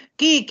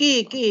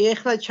კი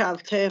ეხლა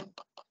ჩავთე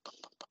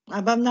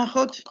აბა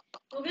ნახოთ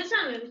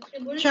მოგესალმებით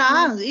ტყიბულის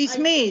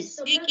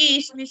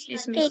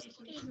ისმის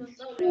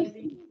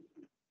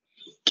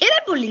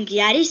კიბერბულინგი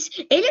არის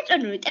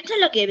ელექტრონული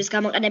ტექნოლოგიების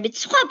გამოყენებით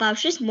სხვა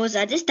ბავშვის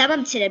მოზადის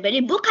დამამცირებელი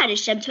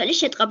ბუქარის შემცველი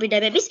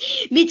შეტყობინებების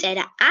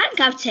მიწერა ან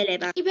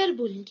გავრცელება.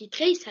 კიბერბულინგი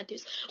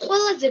დღეისათვის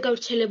ყველაზე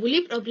გავრცელებული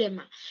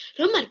პრობლემაა.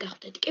 რომ არ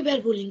გახდეთ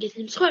კიბერბულინგის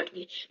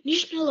მსხვერპლი,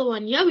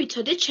 მნიშვნელოვანია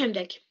ვიცოდეთ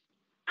შემდეგი.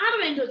 არ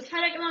ვენდოთ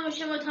სარეკლამო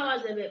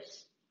შემოთავაზებებს.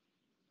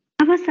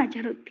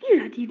 აბასაჯარო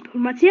პირადი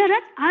ინფორმაცია,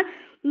 რაც არ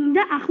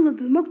უნდა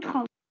ახლობელ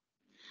მოგთხოვ.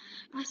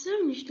 ასევე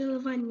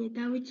მნიშვნელოვანია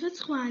დავიცვათ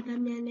სხვა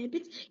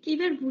ადამიანებიც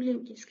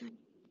კიბერბულინგისგან.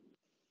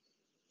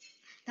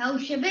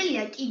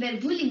 დაუშვებელია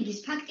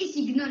კიბერბულინგის ფაქტის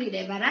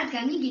იგნორირება,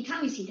 რადგან იგი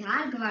თავისით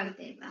არ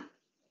გვარდება.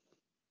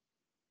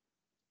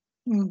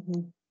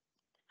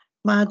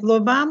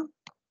 მადლობა.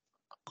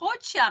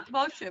 ყოჩა,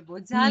 ბავშვებო,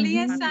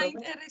 ძალიან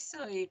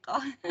საინტერესო იყო.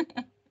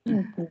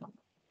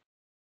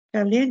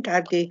 ძალიან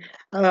კარგი.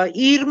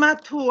 ირმა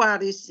თუ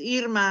არის,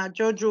 ირმა,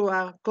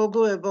 ჯოჯოა,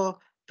 გოგოებო,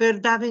 ვერ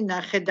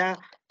დავინახე და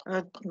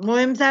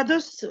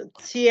მოემზადოს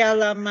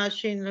ციალა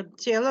მაშინ,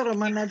 ციალა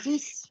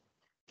რომანაძის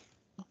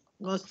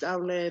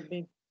მოსწავლეები.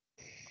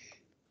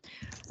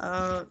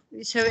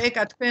 ისევ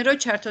ეკა თქვენ რო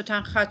ჩართოთ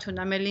ან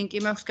ხათუნა მე ლინკი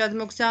მაქვს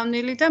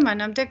გადმოგზავნილი და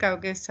მანამდე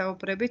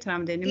გავგესაუბრებით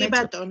რამდენიმე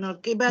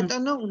კი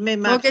ბატონო მე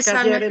მაქვს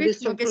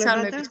გაძიარების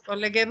მოგესალმებით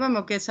კოლეგებო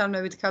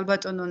მოგესალმებით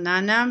ქალბატონო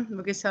ნანა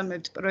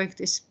მოგესალმებით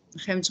პროექტის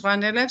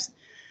ხელმძღვანელებს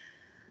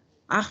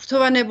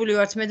აღფრთოვანებული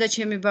ვართ მე და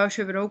ჩემი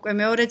ბავშვები რომ უკვე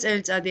მეორე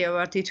წელიწადია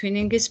ვართ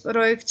ითვინინგის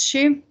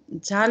პროექტში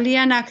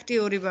ძალიან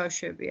აქტიური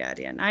ბავშვები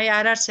არიან აი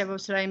არ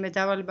არსებობს რაიმე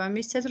დავალება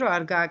მისცეთ რომ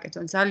არ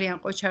გააკეთონ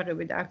ძალიან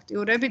ყოჩაღები და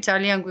აქტიურები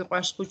ძალიან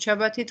გვიყვარს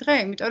ხუთშაბათი დღე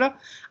იმიტომ რომ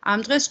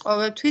ამ დღეს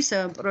ყოველთვის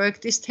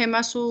პროექტის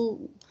თემას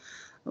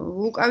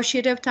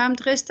უკავშირებთ ამ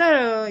დღეს და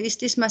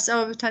ისტის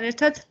მასწავლებლებთან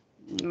ერთად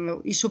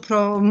ის უფრო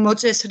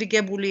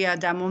მოწესრიგებულია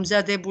და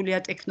მომზადებულია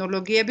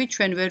ტექნოლოგიები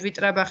ჩვენ ვერ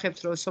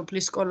ვიტრაბახებთ რომ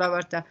სოფლის სკოლა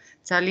ვართ და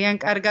ძალიან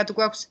კარგად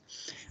გვაქვს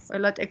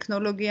ყველა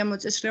ტექნოლოგია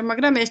მოწესრიგება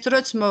მაგრამ ეს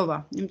დროც მოვა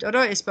იმიტომ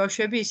რომ ეს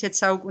ბავშვები ისეთ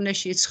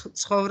საუკუნეში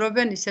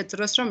ცხოვრობენ ისეთ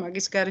დროს რომ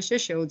მაგის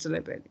გარეშე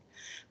შეუძლებელი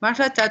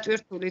მართლა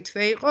დატვირთული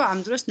თვე იყო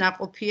ამ დროს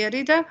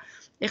ნაყოფიერი და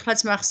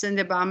ეხლაც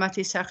მახსენდება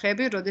ამათი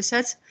სახეები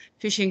როდესაც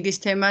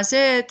ფიშინგის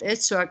თემაზე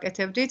ტესტს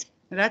ვაკეთებდით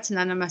რაც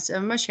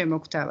ნანამასწავლებელმა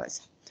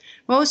შემოგთავაზა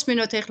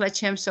მოусმინოთ ეხლა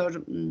ჩემს ორ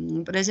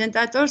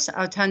პრეზენტატორს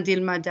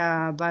ავთანდილმა და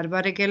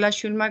ბარბარე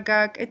გელაშვილმა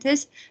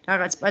გააკეთეს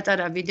რაღაც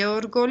პატარა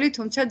ვიდეორგოლი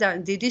თუმცა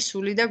დიდი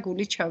სული და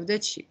გული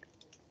ჩავდეთ შიგ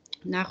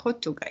ნახოთ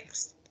თუ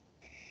გაიხსნით.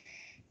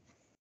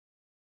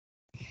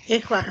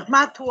 ეხლა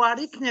ხმა თუ არ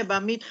იქნება,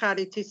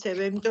 მითხარით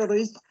ისევე, იმიტომ რომ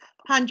ის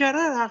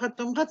ფანჯარა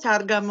რაღაცნაირად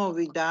არ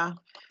გამოვიდა.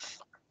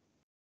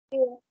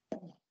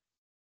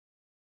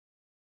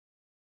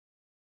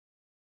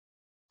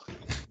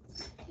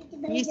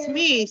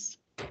 ისმის?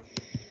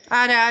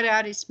 არა,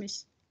 არ ისმის.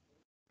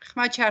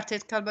 ხმა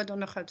ჩართეთ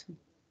ქალბატონო ხათუნ.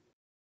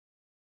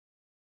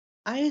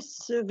 აი ეს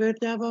ვერ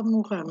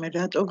დავამუღამე,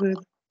 რატო ვერ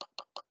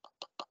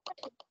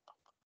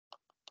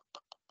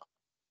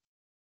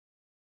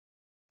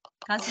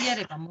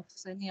გაზიარება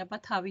მოხსენი აბა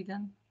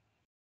თავიდან.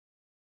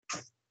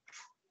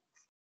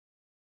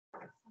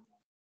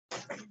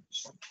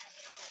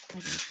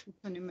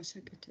 თვითონ იმას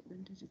აკეთებენ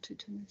და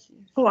თვითონ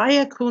აზიარებს. ხო,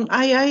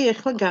 აი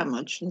ეხლა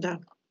გამოჩნდა.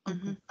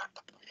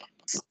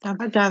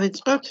 აბა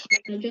დავიწყოთ.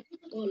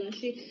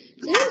 სკოლაში.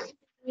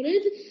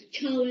 სწორედ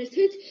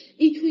ჩავერთეთ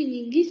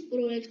ითვინინგის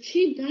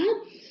პროექტში და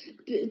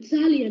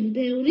ძალიან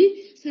ბევრი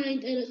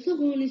საინტერესო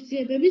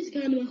ღონისძიებების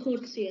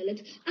განვახორციელეთ.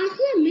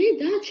 ახლა მე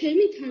და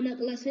ჩემი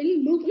თანაკლასელი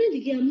მოკლედ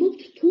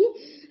გიამბობთ თუ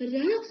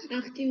რა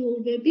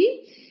აქტივობები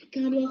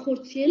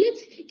განვახორციელეთ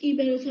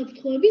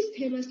კიბერუსაფრთხოების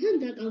თემასთან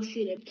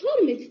დაკავშირებით.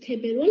 12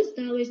 თებერვალს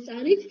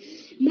დავესწარით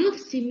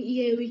მაქსიმ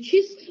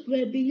იევიჩის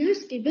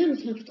ვებინარს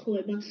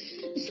კიბერუსაფრთხოება.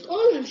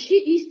 სკოლაში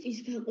ისტის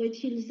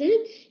გაკვეთილზე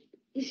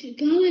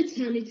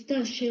გავეცანით და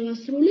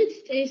შევასრულეთ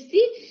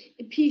ტესტი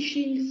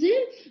ფიშინგზე,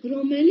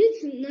 რომელიც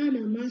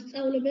ნანა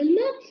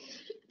მასწავლებელმა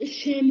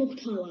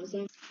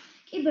შემოგთავაზა.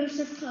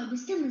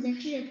 კიბერუსაფრთხოების თემაზე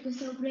ხშირად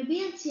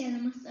გვესაუბრებიან ციანა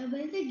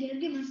მასწავლებელი და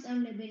გიორგი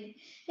მასწავლებელი.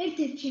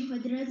 ერთ-ერთ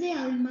შეხვედრაზე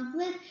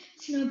ავიმაღლეთ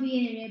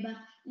ცნობიერება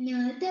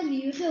და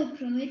მივიღე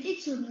უფრო მეტი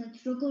ცოდნათ,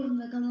 როგორ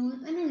უნდა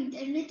გამოვიყენო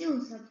ინტერნეტი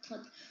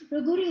უსაფრთხოდ,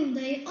 როგორი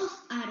უნდა იყოს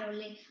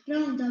პაროლი, რა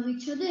უნდა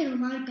ვიცოდე,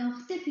 რომ არ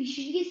გავხდე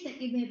ფიშინგის და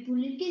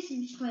კიბერბულინგის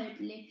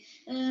მსხვერპლი.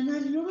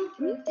 მადლობა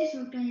პროექტის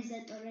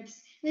ორგანიზატორებს.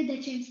 მე და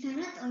ჩემს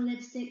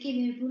თანატოლებს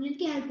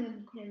კიბერბულინგი არ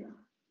გვემუქრება.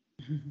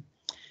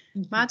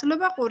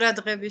 მადლობა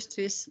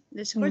ყურადღებისთვის.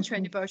 ეს იყო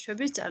ჩვენი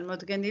ბავშვების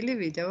წარმოდგენილი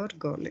ვიდეო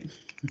რგოლი.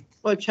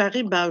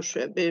 ოჩაღი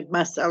ბავშვები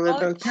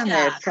მასწავლებელთან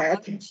ერთად.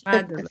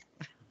 მადლობა.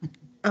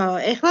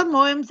 ეხლა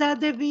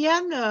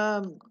მოემზადებიან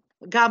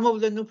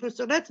გამოვლენ უფრო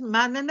სწორად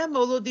მანანა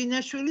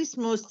მოლოდინაშვილის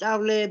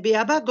მოსწავლეები.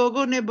 აბა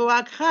გოგონებო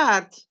აქ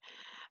ხართ?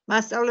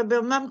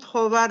 მასწავლებელმა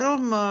მთხოვა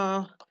რომ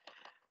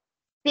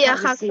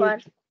დიახ, აქ ვარ.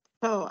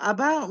 ხო,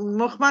 აბა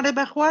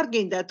მოხმარება ხო არ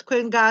გინდა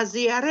თქვენ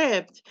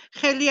გააზიარებთ?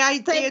 ხელი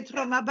აიწიეთ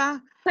რომ აბა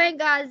თქვენ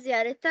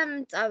გააზიარეთ და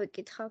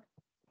წავიკითხავ.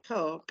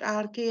 ხო,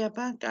 კარგი,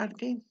 აბა,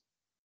 კარგი.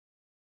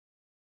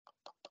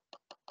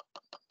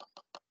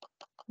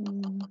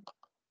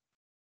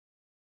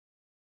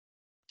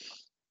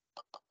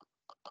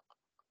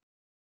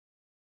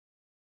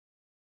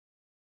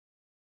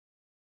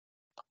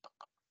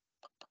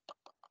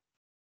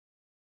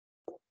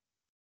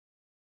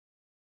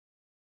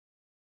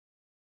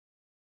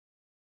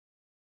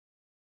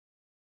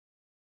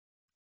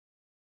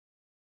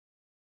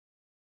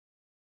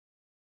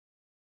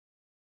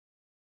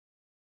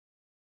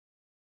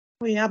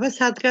 ой, აბა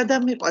სად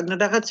გადამიყვანა,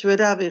 რაღაც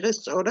ვერ ავიღე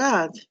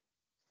სწორად?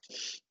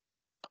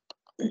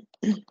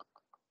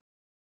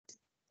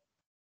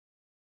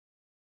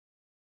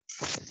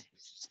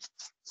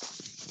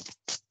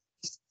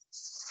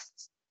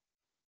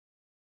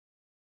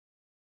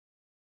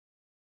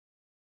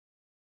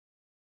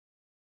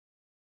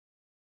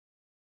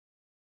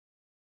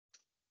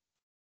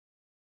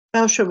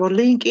 ბავშვებო,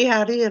 ლინკი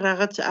არის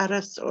რაღაც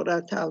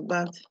არასწორად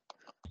ალბათ.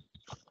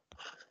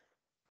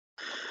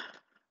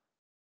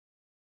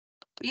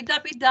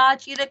 პირდაპირ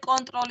დააჭირე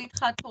კონტროლით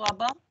ხათო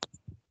აბა.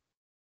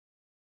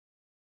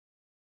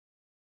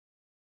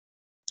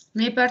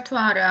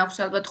 მებართვა არა აქვს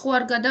ალბათ, ხო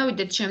არ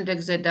გადავიდეთ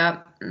შემდეგზე და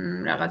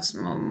რაღაც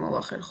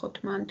მოვახერხოთ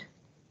მანდ.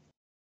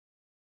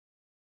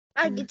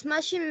 კარგით,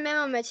 მაშინ მე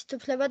მომეცით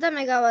უფლება და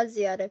მე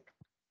გავაზიარებ.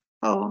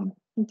 ხო,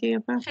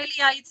 დიახ. ხელი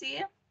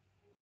აიწიე.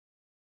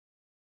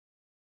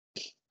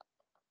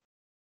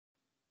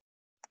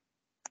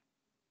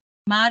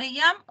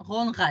 მარიამ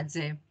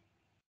ღონღაძე.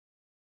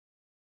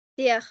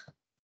 დიახ.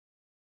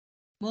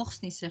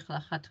 მოხსნის ახლა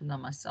ხათუნა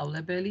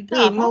მასწავლებელი და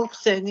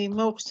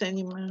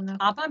მოხსენი მანა.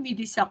 აბა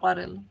მიდი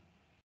საყვარელო.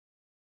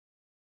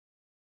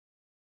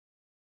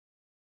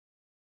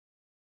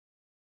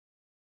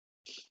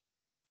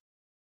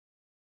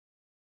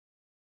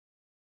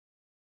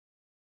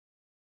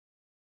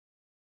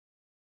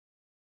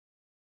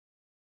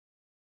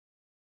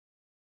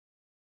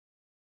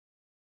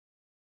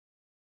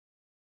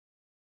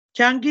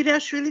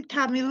 ჯანგირაშვილი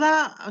თამილა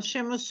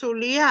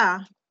შემოსულია?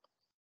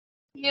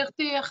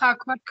 დიახ,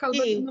 აქ ვარ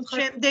ქალბატონო.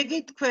 შემდეგი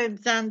თქვენ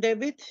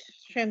ბრძანდებით,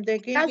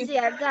 შემდეგი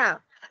გაზიარდა?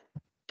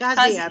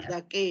 გაზიარდა,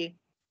 კი.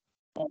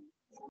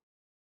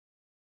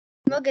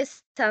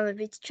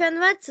 მოგესალმებით. ჩვენ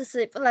ვართ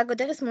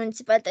პლაგოდერის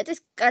მუნიციპალიტეტის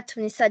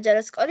კათუნის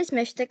საჯარო სკოლის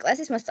მე-7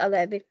 კლასის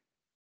მოსწავლეები.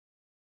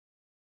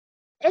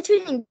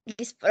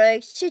 ეთვინინგის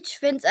პროექტში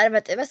ჩვენ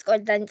წარმატება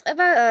სკოლიდან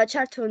იწყება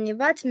ჩართულნი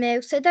ვართ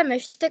მე-6 და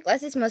მე-7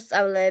 კლასის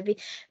მოსწავლეები.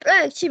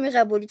 პროექტში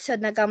მიღებული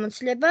ცოდნა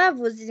გამოცდილება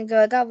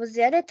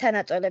გავუზიარეთ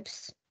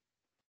თანატოლებს.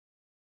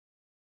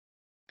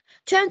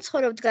 ჩვენ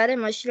ცხოვრობთ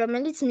გარემოში,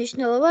 რომელიც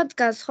მნიშვნელოვნად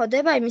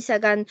განსხვავდება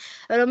იმისაგან,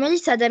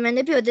 რომელიც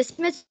ადამიანები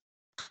ოდესმე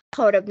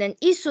ცხოვრობდნენ.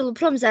 ის სულ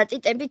უფრო მზარდი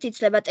ტემპით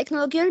იცვლება,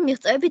 ტექნოლოგიური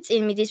მიღწევები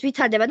წინ მიდის,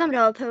 ვითარდება და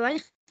მრავალფეროვანი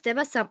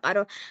ხდება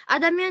სამყარო.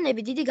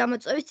 ადამიანები დიდი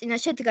გამოწვევის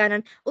წინაშე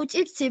დგანან.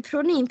 უწირთ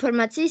ციფრული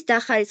ინფორმაციის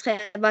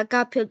დახარისხება,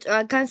 გაფილტრება,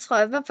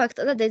 განსხვავება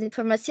ფაქტსა და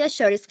დეзინფორმაციას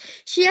შორის.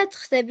 ხშირად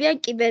ხდებიან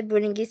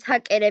კიბერბულინგის,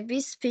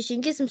 ჰაკერების,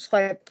 ფიშინგის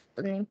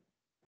მსხვერპლი.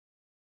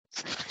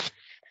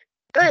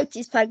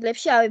 პროექტის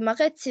ფარგლებში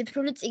ავიმაღეთ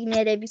ციფრული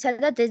წიგნიერებისა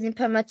და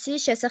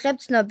დეзინფორმაციის შესახებ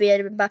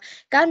ცნობიერება.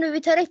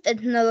 განვივითარებთ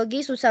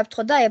ტექნოლოგიის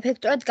უსაფრთხო და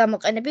ეფექტურად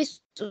გამოყენების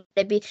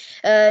წვრთნები.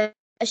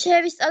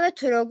 შევისწავლეთ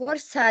როგორ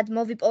სად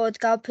მოვიპოვოთ,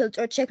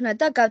 გავფილტროთ შექმნა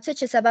და გავცეთ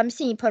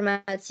შესაბამისი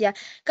ინფორმაცია.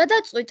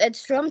 გადაწყვიტეთ,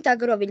 რომ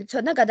დაგროვილი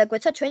ცოდნა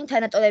გადაგვეცა ჩვენი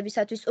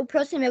თანატოლებისათვის,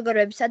 უფროსი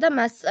მეგობრებისა და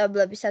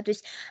მასწავლებლებისათვის.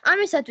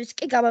 ამისათვის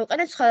კი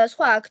გამოვიყენეთ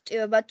სხვადასხვა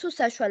აქტივობა თუ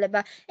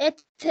საშუალება.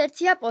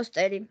 ერთ-ერთია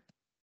პოსტერი.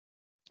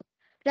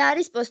 რა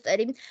არის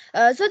პოსტერი?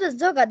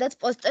 ზოგადად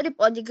პოსტერი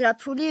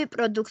პოლიგრაფიული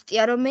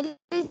პროდუქტია,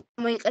 რომელიც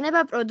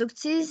მოიყენება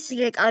პროდუქციის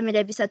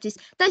რეკლამირებისათვის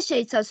და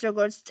შეიცავს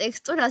როგორც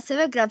ტექსტურ,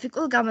 ასევე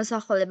გრაფიკულ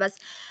გამოსახულებას.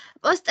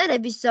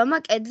 პოსტერების ზომა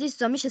კედლის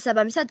ზომის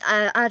შესაბამისად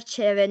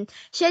არჩევენ.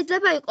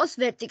 შეიძლება იყოს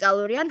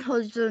ვერტიკალური ან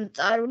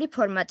ჰორიზონტალური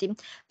ფორმატი.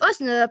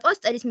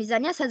 პოსტერის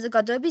მიზანია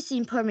საზოგადოების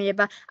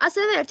ინფორმირება.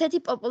 ასევე ერთ-ერთი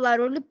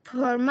პოპულარული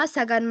ფორმა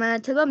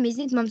საგანმანათლებლო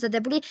მიზნით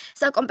მომზადებული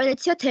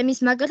საკონფერენციო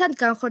თემის, მაგალითად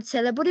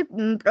განხორციელებული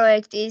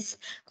პროექტის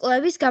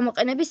კვლევის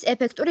გამოყენების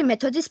ეფექტური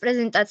მეთოდის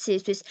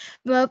პრეზენტაციისთვის.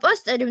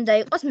 პოსტერი უნდა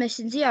იყოს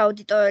მესიჯი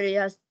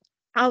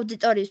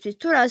აუდიტორიისთვის,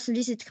 თუ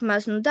რისი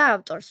თქმას უნდა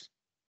ავტორს.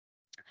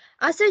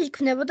 ასე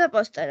იქმნებოდა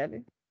პოსტერები.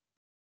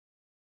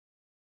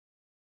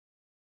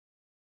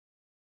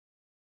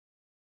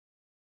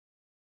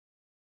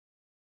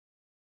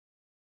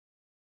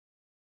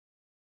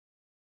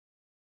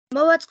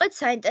 მოვაწყეთ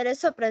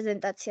საინტერესო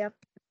პრეზენტაცია.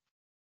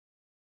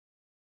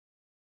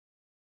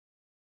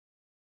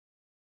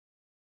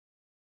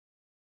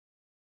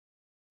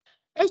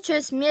 ეს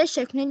ჩვენს მიერ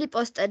შექმნილი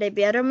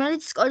პოსტერებია,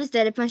 რომელიც სკოლის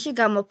ტელეფონში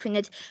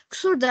გამოფინეთ.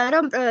 გსურდა,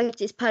 რომ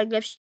პროექტის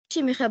ფარგლებში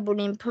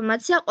მიღებული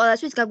ინფორმაცია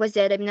ყველასთვის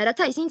გაგვეზიარებინა,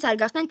 რათა ისინიც არ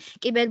გახდნენ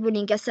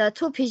კიბერბულინგის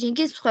თუ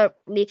ფიშინგის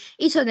მსხვერპლი,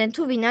 იცოდნენ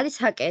თუ ვინ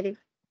არის ჰაკერი.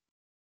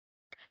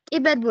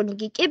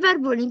 კიბერბულინგი.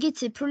 კიბერბულინგი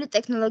ციფრული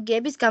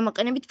ტექნოლოგიების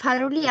გამოყენებით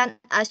ფარული ან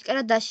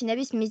აშკარა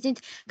დაშინების მიზნით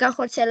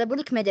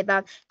განხორციელებული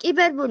ქმედებაა.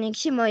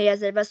 კიბერბულინგში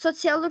მოიაზრება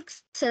სოციალურ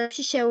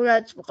ქსელებში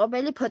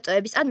შეურაცხმყოფელი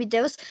ფოტოების ან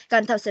ვიდეოს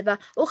განთავსება,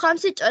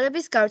 უხამსი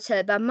ჭორების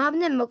გავრცელება,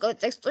 მავნე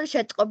მოკლეტექსტური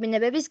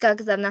შეტყობინებების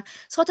გაგზავნა,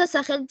 სხვათა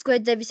სახელით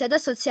გვერდებისა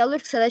და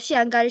სოციალურ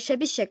ქსელებში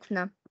ანგარიშების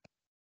შექმნა.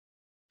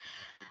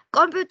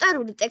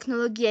 კომპიუტერული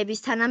ტექნოლოგიების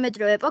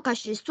თანამედროვე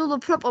ეპოქაში სულ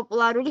უფრო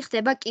პოპულარული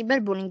ხდება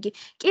კიბერბულინგი.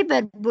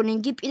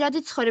 კიბერბულინგი პირადი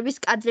ცხოვრების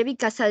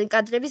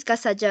კადრების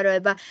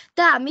გასაჯაროება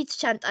და ამით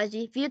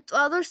შანტაჟი,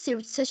 ვირტუალურ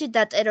სივრცეში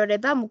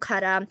დატერორება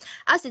მუქარაა.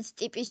 ასეთ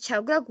ტიპის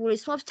ჩავგრა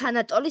გულისხმობს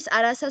თანატოლის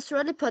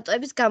არასასურველი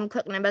ფოტოების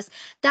გამოქვეყნებას,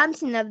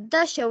 დამცინავ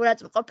და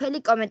შეურაცხმყოფელი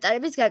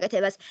კომენტარების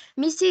გაკეთებას.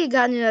 მისი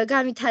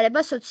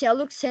განვითარება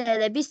სოციალურ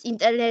ქსელების,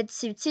 ინტერნეტის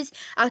სივრცის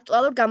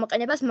აქტუალურ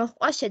გამოყენებას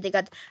მოჰყვა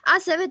შედეგად.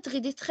 ასევე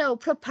დღიდან დღე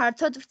უფრო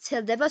ფართოდ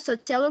ვრცელდება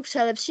სოციალურ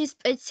ქსელებში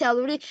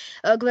სპეციალური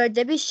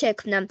გვერდების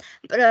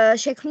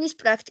შექმნის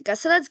პრაქტიკა,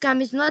 სადაც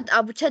გამიზნულად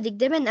აბუჩად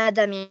იგდებენ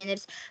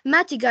ადამიანებს,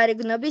 მათი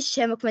გარეგნობის,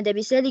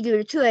 შემოქმედების,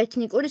 რელიგიური თუ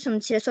ეთნიკური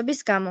უმცირესობის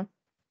გამო.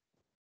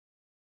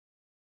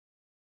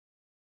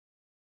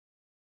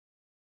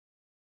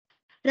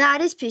 რა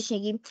არის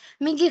ფიშინგი?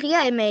 მიგიღია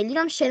ემეილი,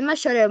 რომ შენმა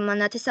შორეულმა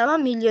ნათესავმა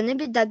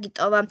მილიონები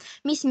დაგიტოვა.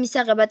 მის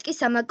მისაღებად კი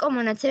საბანკო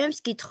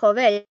მონაცემებს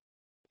გითხოვენ.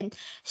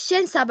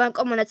 შენ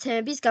საბანკო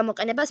მონაცემების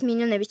გამოყენებას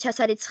მილიონების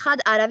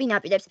ჩასარიცხად არავინ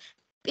აპირებს.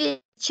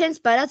 შენს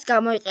ბარათს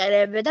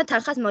გამოიყენებენ და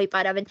თანხას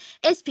მოიპარავენ.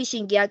 ეს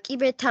ფიშინგია,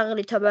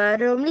 კიბერთაღლითობა,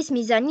 რომლის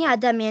მიზანია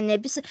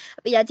ადამიანების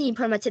პირადი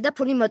ინფორმაცია და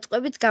ფული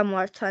მოტყუებით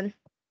გამოართვან.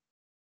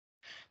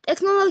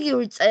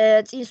 ტექნოლოგიური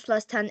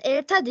წინსვლასთან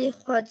ერთად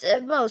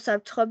იხვეწება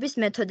უსაფრთხოების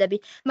მეთოდები.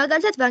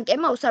 მაგალითად,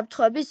 ბანკებმა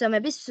უსაფრთხოების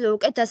ზომების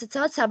უკეთ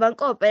დასაცავად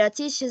საბანკო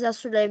ოპერაციის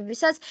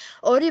შესასრულებისას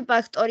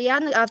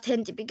ორი-ფაქტორიან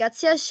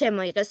ავთენტიფიკაცია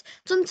შემოიღეს.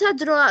 თუმცა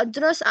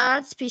დროს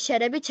არც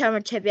ფიშერები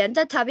ჩამორჩებიან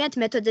და თავიანთ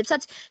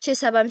მეთოდებსაც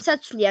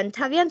შესაბამისად ცვლიან.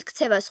 თავიანთ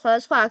ქცევას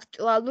სხვადასხვა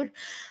აქტუალურ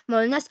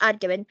მოვლენას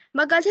არგებენ.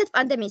 მაგალითად,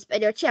 პანდემიის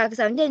პერიოდში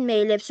აგზავნდნენ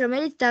მეილებს,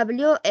 რომელიც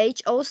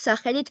WHO-ს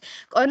სახელით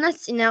კორონას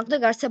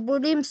წინააღმდეგ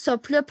არსებული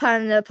მსოფლიო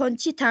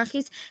ფონდში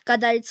თანხის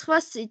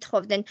გადარიცხვას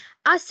ითხოვდნენ,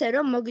 ასე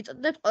რომ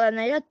მოგიწოდეთ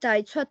ყველანაირად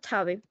დაიცვათ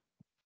თავი.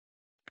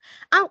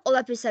 ამ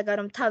ყველაფრისაგან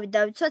რომ თავი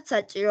დავიცვათ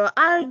საჭირო,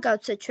 არ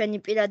გავცეთ ჩვენი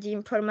პირადი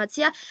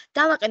ინფორმაცია,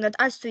 დავაყენოთ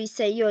არც თუ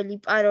ისე იოლი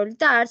პაროლი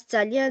და არც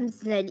ძალიან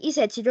ძნელი,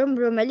 ისეთი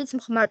რომელიც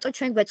მარტო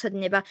ჩვენ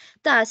გვეცოდინება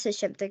და ასე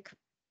შემდეგ.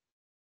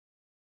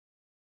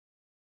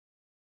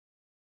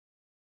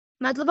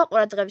 მადლობა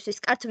ყურადღებისთვის.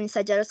 კართული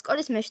საჯარო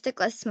სკოლის მე-7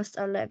 კლასის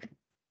მოსწავლეები.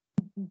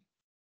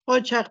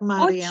 ოჩახ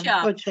მარიამ,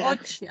 ოჩახ.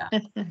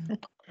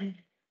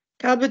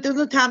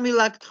 გაბედულო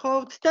თამილა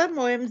გთხოვთ და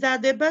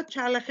მოემზადება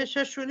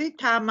ჩალახეშაშვილი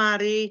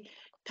თამარი.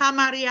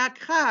 თამარი აქ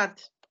ხართ?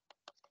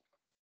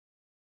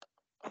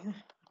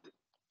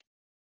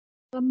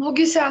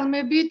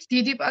 მოგესალმებით,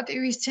 დიდი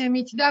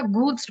პატივისცემით და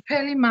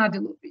გულწრფელი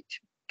მადლობით.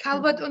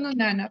 ქალბატონო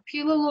ნანა,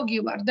 ფილოლოგი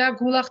ვარ და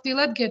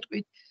გულახდილად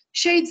გეტყვით.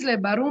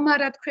 შეიძლება რომ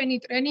არა თქვენი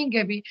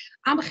ტრენინგები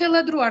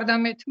ამხელად რო არ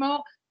დამეთმო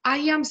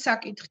აი ამ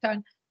საკითხთან.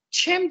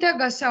 ჩემდა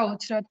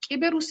გასაოცრად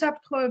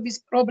კიბერუსაფრთხოების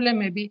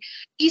პრობლემები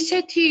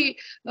ისეთი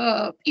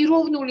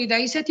პიროვნული და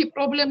ისეთი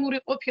პრობლემური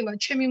ყოფილა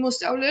ჩემი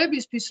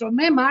მოსწავლეებისთვის, რომ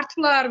მე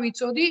მართლა არ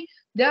ვიცოდი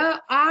და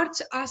არც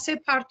ასე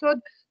ფართოდ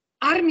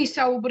არ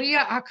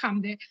მისაუბრია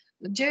აქამდე.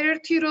 ჯერ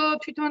ერთი რომ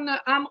თვითონ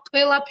ამ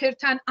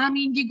ყველაფერთან, ამ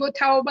ინდიგო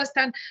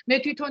თაობასთან მე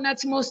თვითონაც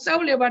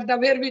მოსწავლე ვარ და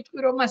ვერ ვიტყვი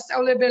რომ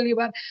მასწავლებელი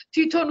ვარ,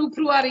 თვითონ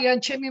უფრო არიან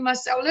ჩემი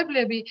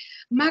მასწავლებლები,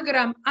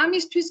 მაგრამ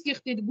ამისთვის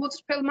გიხდით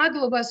გულწრფელ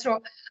მადლობას, რომ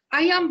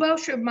აი ამ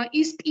ბავშვებმა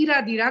ის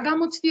პირადი რა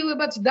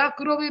გამოცდილებაც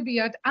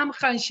დაგროვებიათ ამ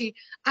ხანში,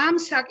 ამ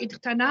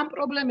საკითხთან, ამ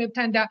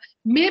პრობლემებთან და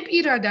მე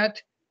პირადად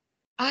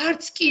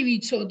არც კი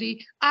ვიცოდი,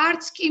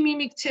 არც კი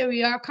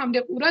მიმიქცევია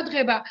აქამდე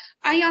ყურადღება,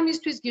 აი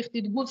ამისთვის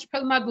გიხდით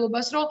გულწრფელ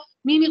მადლობას, რომ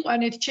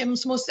მიმიყვანეთ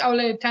ჩემს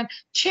მოსწავლეებთან.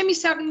 ჩემი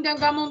საგნიდან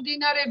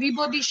გამომდინარე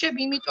ვიბოდიშებ,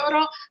 იმიტომ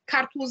რომ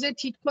ქართულზე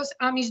თითქოს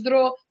ამის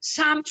დრო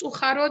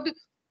სამწუხაროდ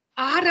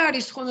არ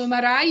არის ხოლმე,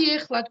 მაგრამ აი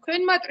ეხლა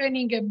თქვენმა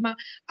ტრენინგებმა,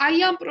 აი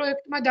ამ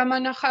პროექტმა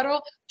დამანახა,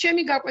 რომ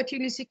ჩემი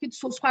გაკვეთილი სიქით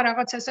სულ სხვა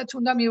რაღაცასაც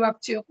უნდა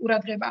მივაქციო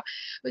ყურადღება.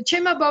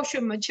 ჩემმა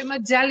ბავშვებმა, ჩემმა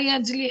ძალიან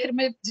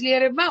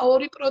ძლიერებმა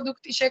ორი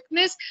პროდუქტი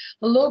შექმნეს,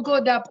 ლოგო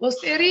და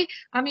პოსტერი,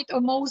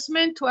 ამიტომ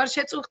მოусმენ თუ არ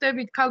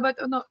შეწუხდებით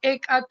ქალბატონო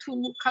ეკა თუ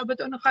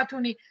ქალბატონო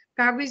ხათუნი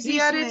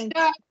გაგვიზიარეთ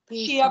და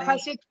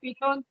შეაფასეთ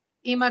თვითონ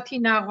იმათი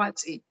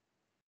ნაღვაწი.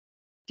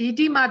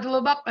 დიდი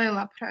მადლობა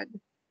ყველაფრად.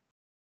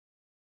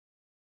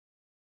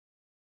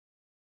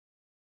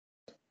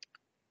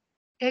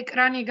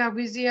 ეკრანი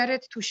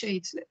გაგვიზიარეთ თუ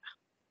შეიძლება.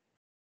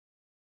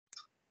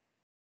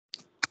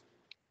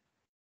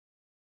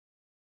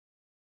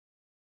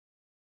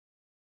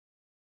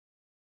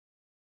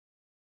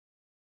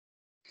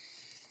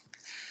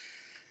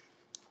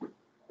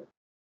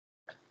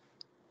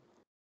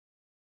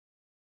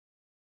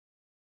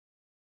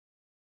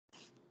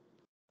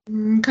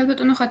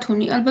 ქალბატონო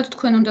ხათუნი, ალბათ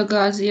თქვენ უნდა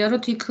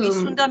გააზიაროთ იქ ის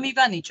უნდა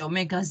მივანიჭო,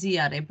 მე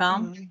გაზიარება.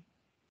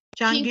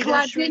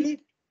 ჯანგირაშვილი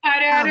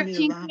არა,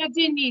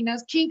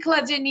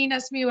 ქინკლაძე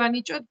ნინას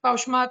მივანიჭოთ,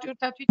 ბავშვმა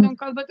ატვირთა თვითონ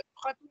ქალბატონო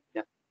ხათუნი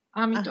და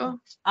ამიტომ.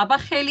 აბა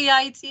ხელი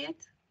აიწიეთ.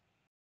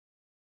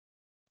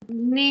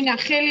 ნინა,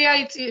 ხელი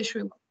აიწიე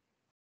შვილო.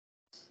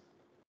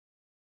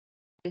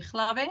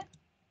 ეხლავე.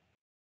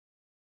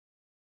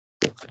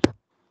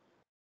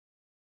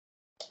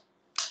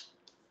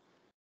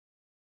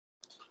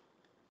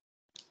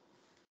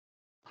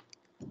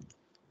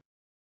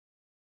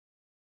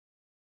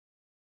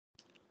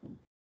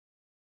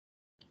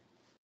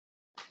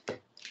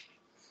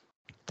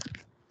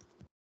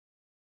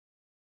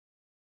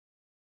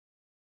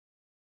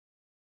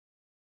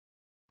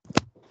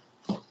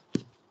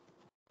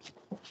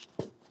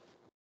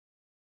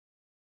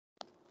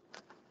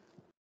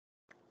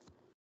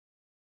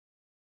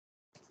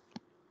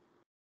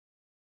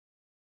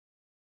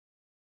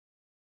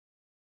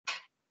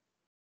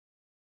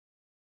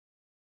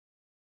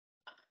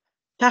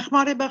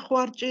 დახმარება ხო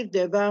არ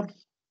ჭირდება?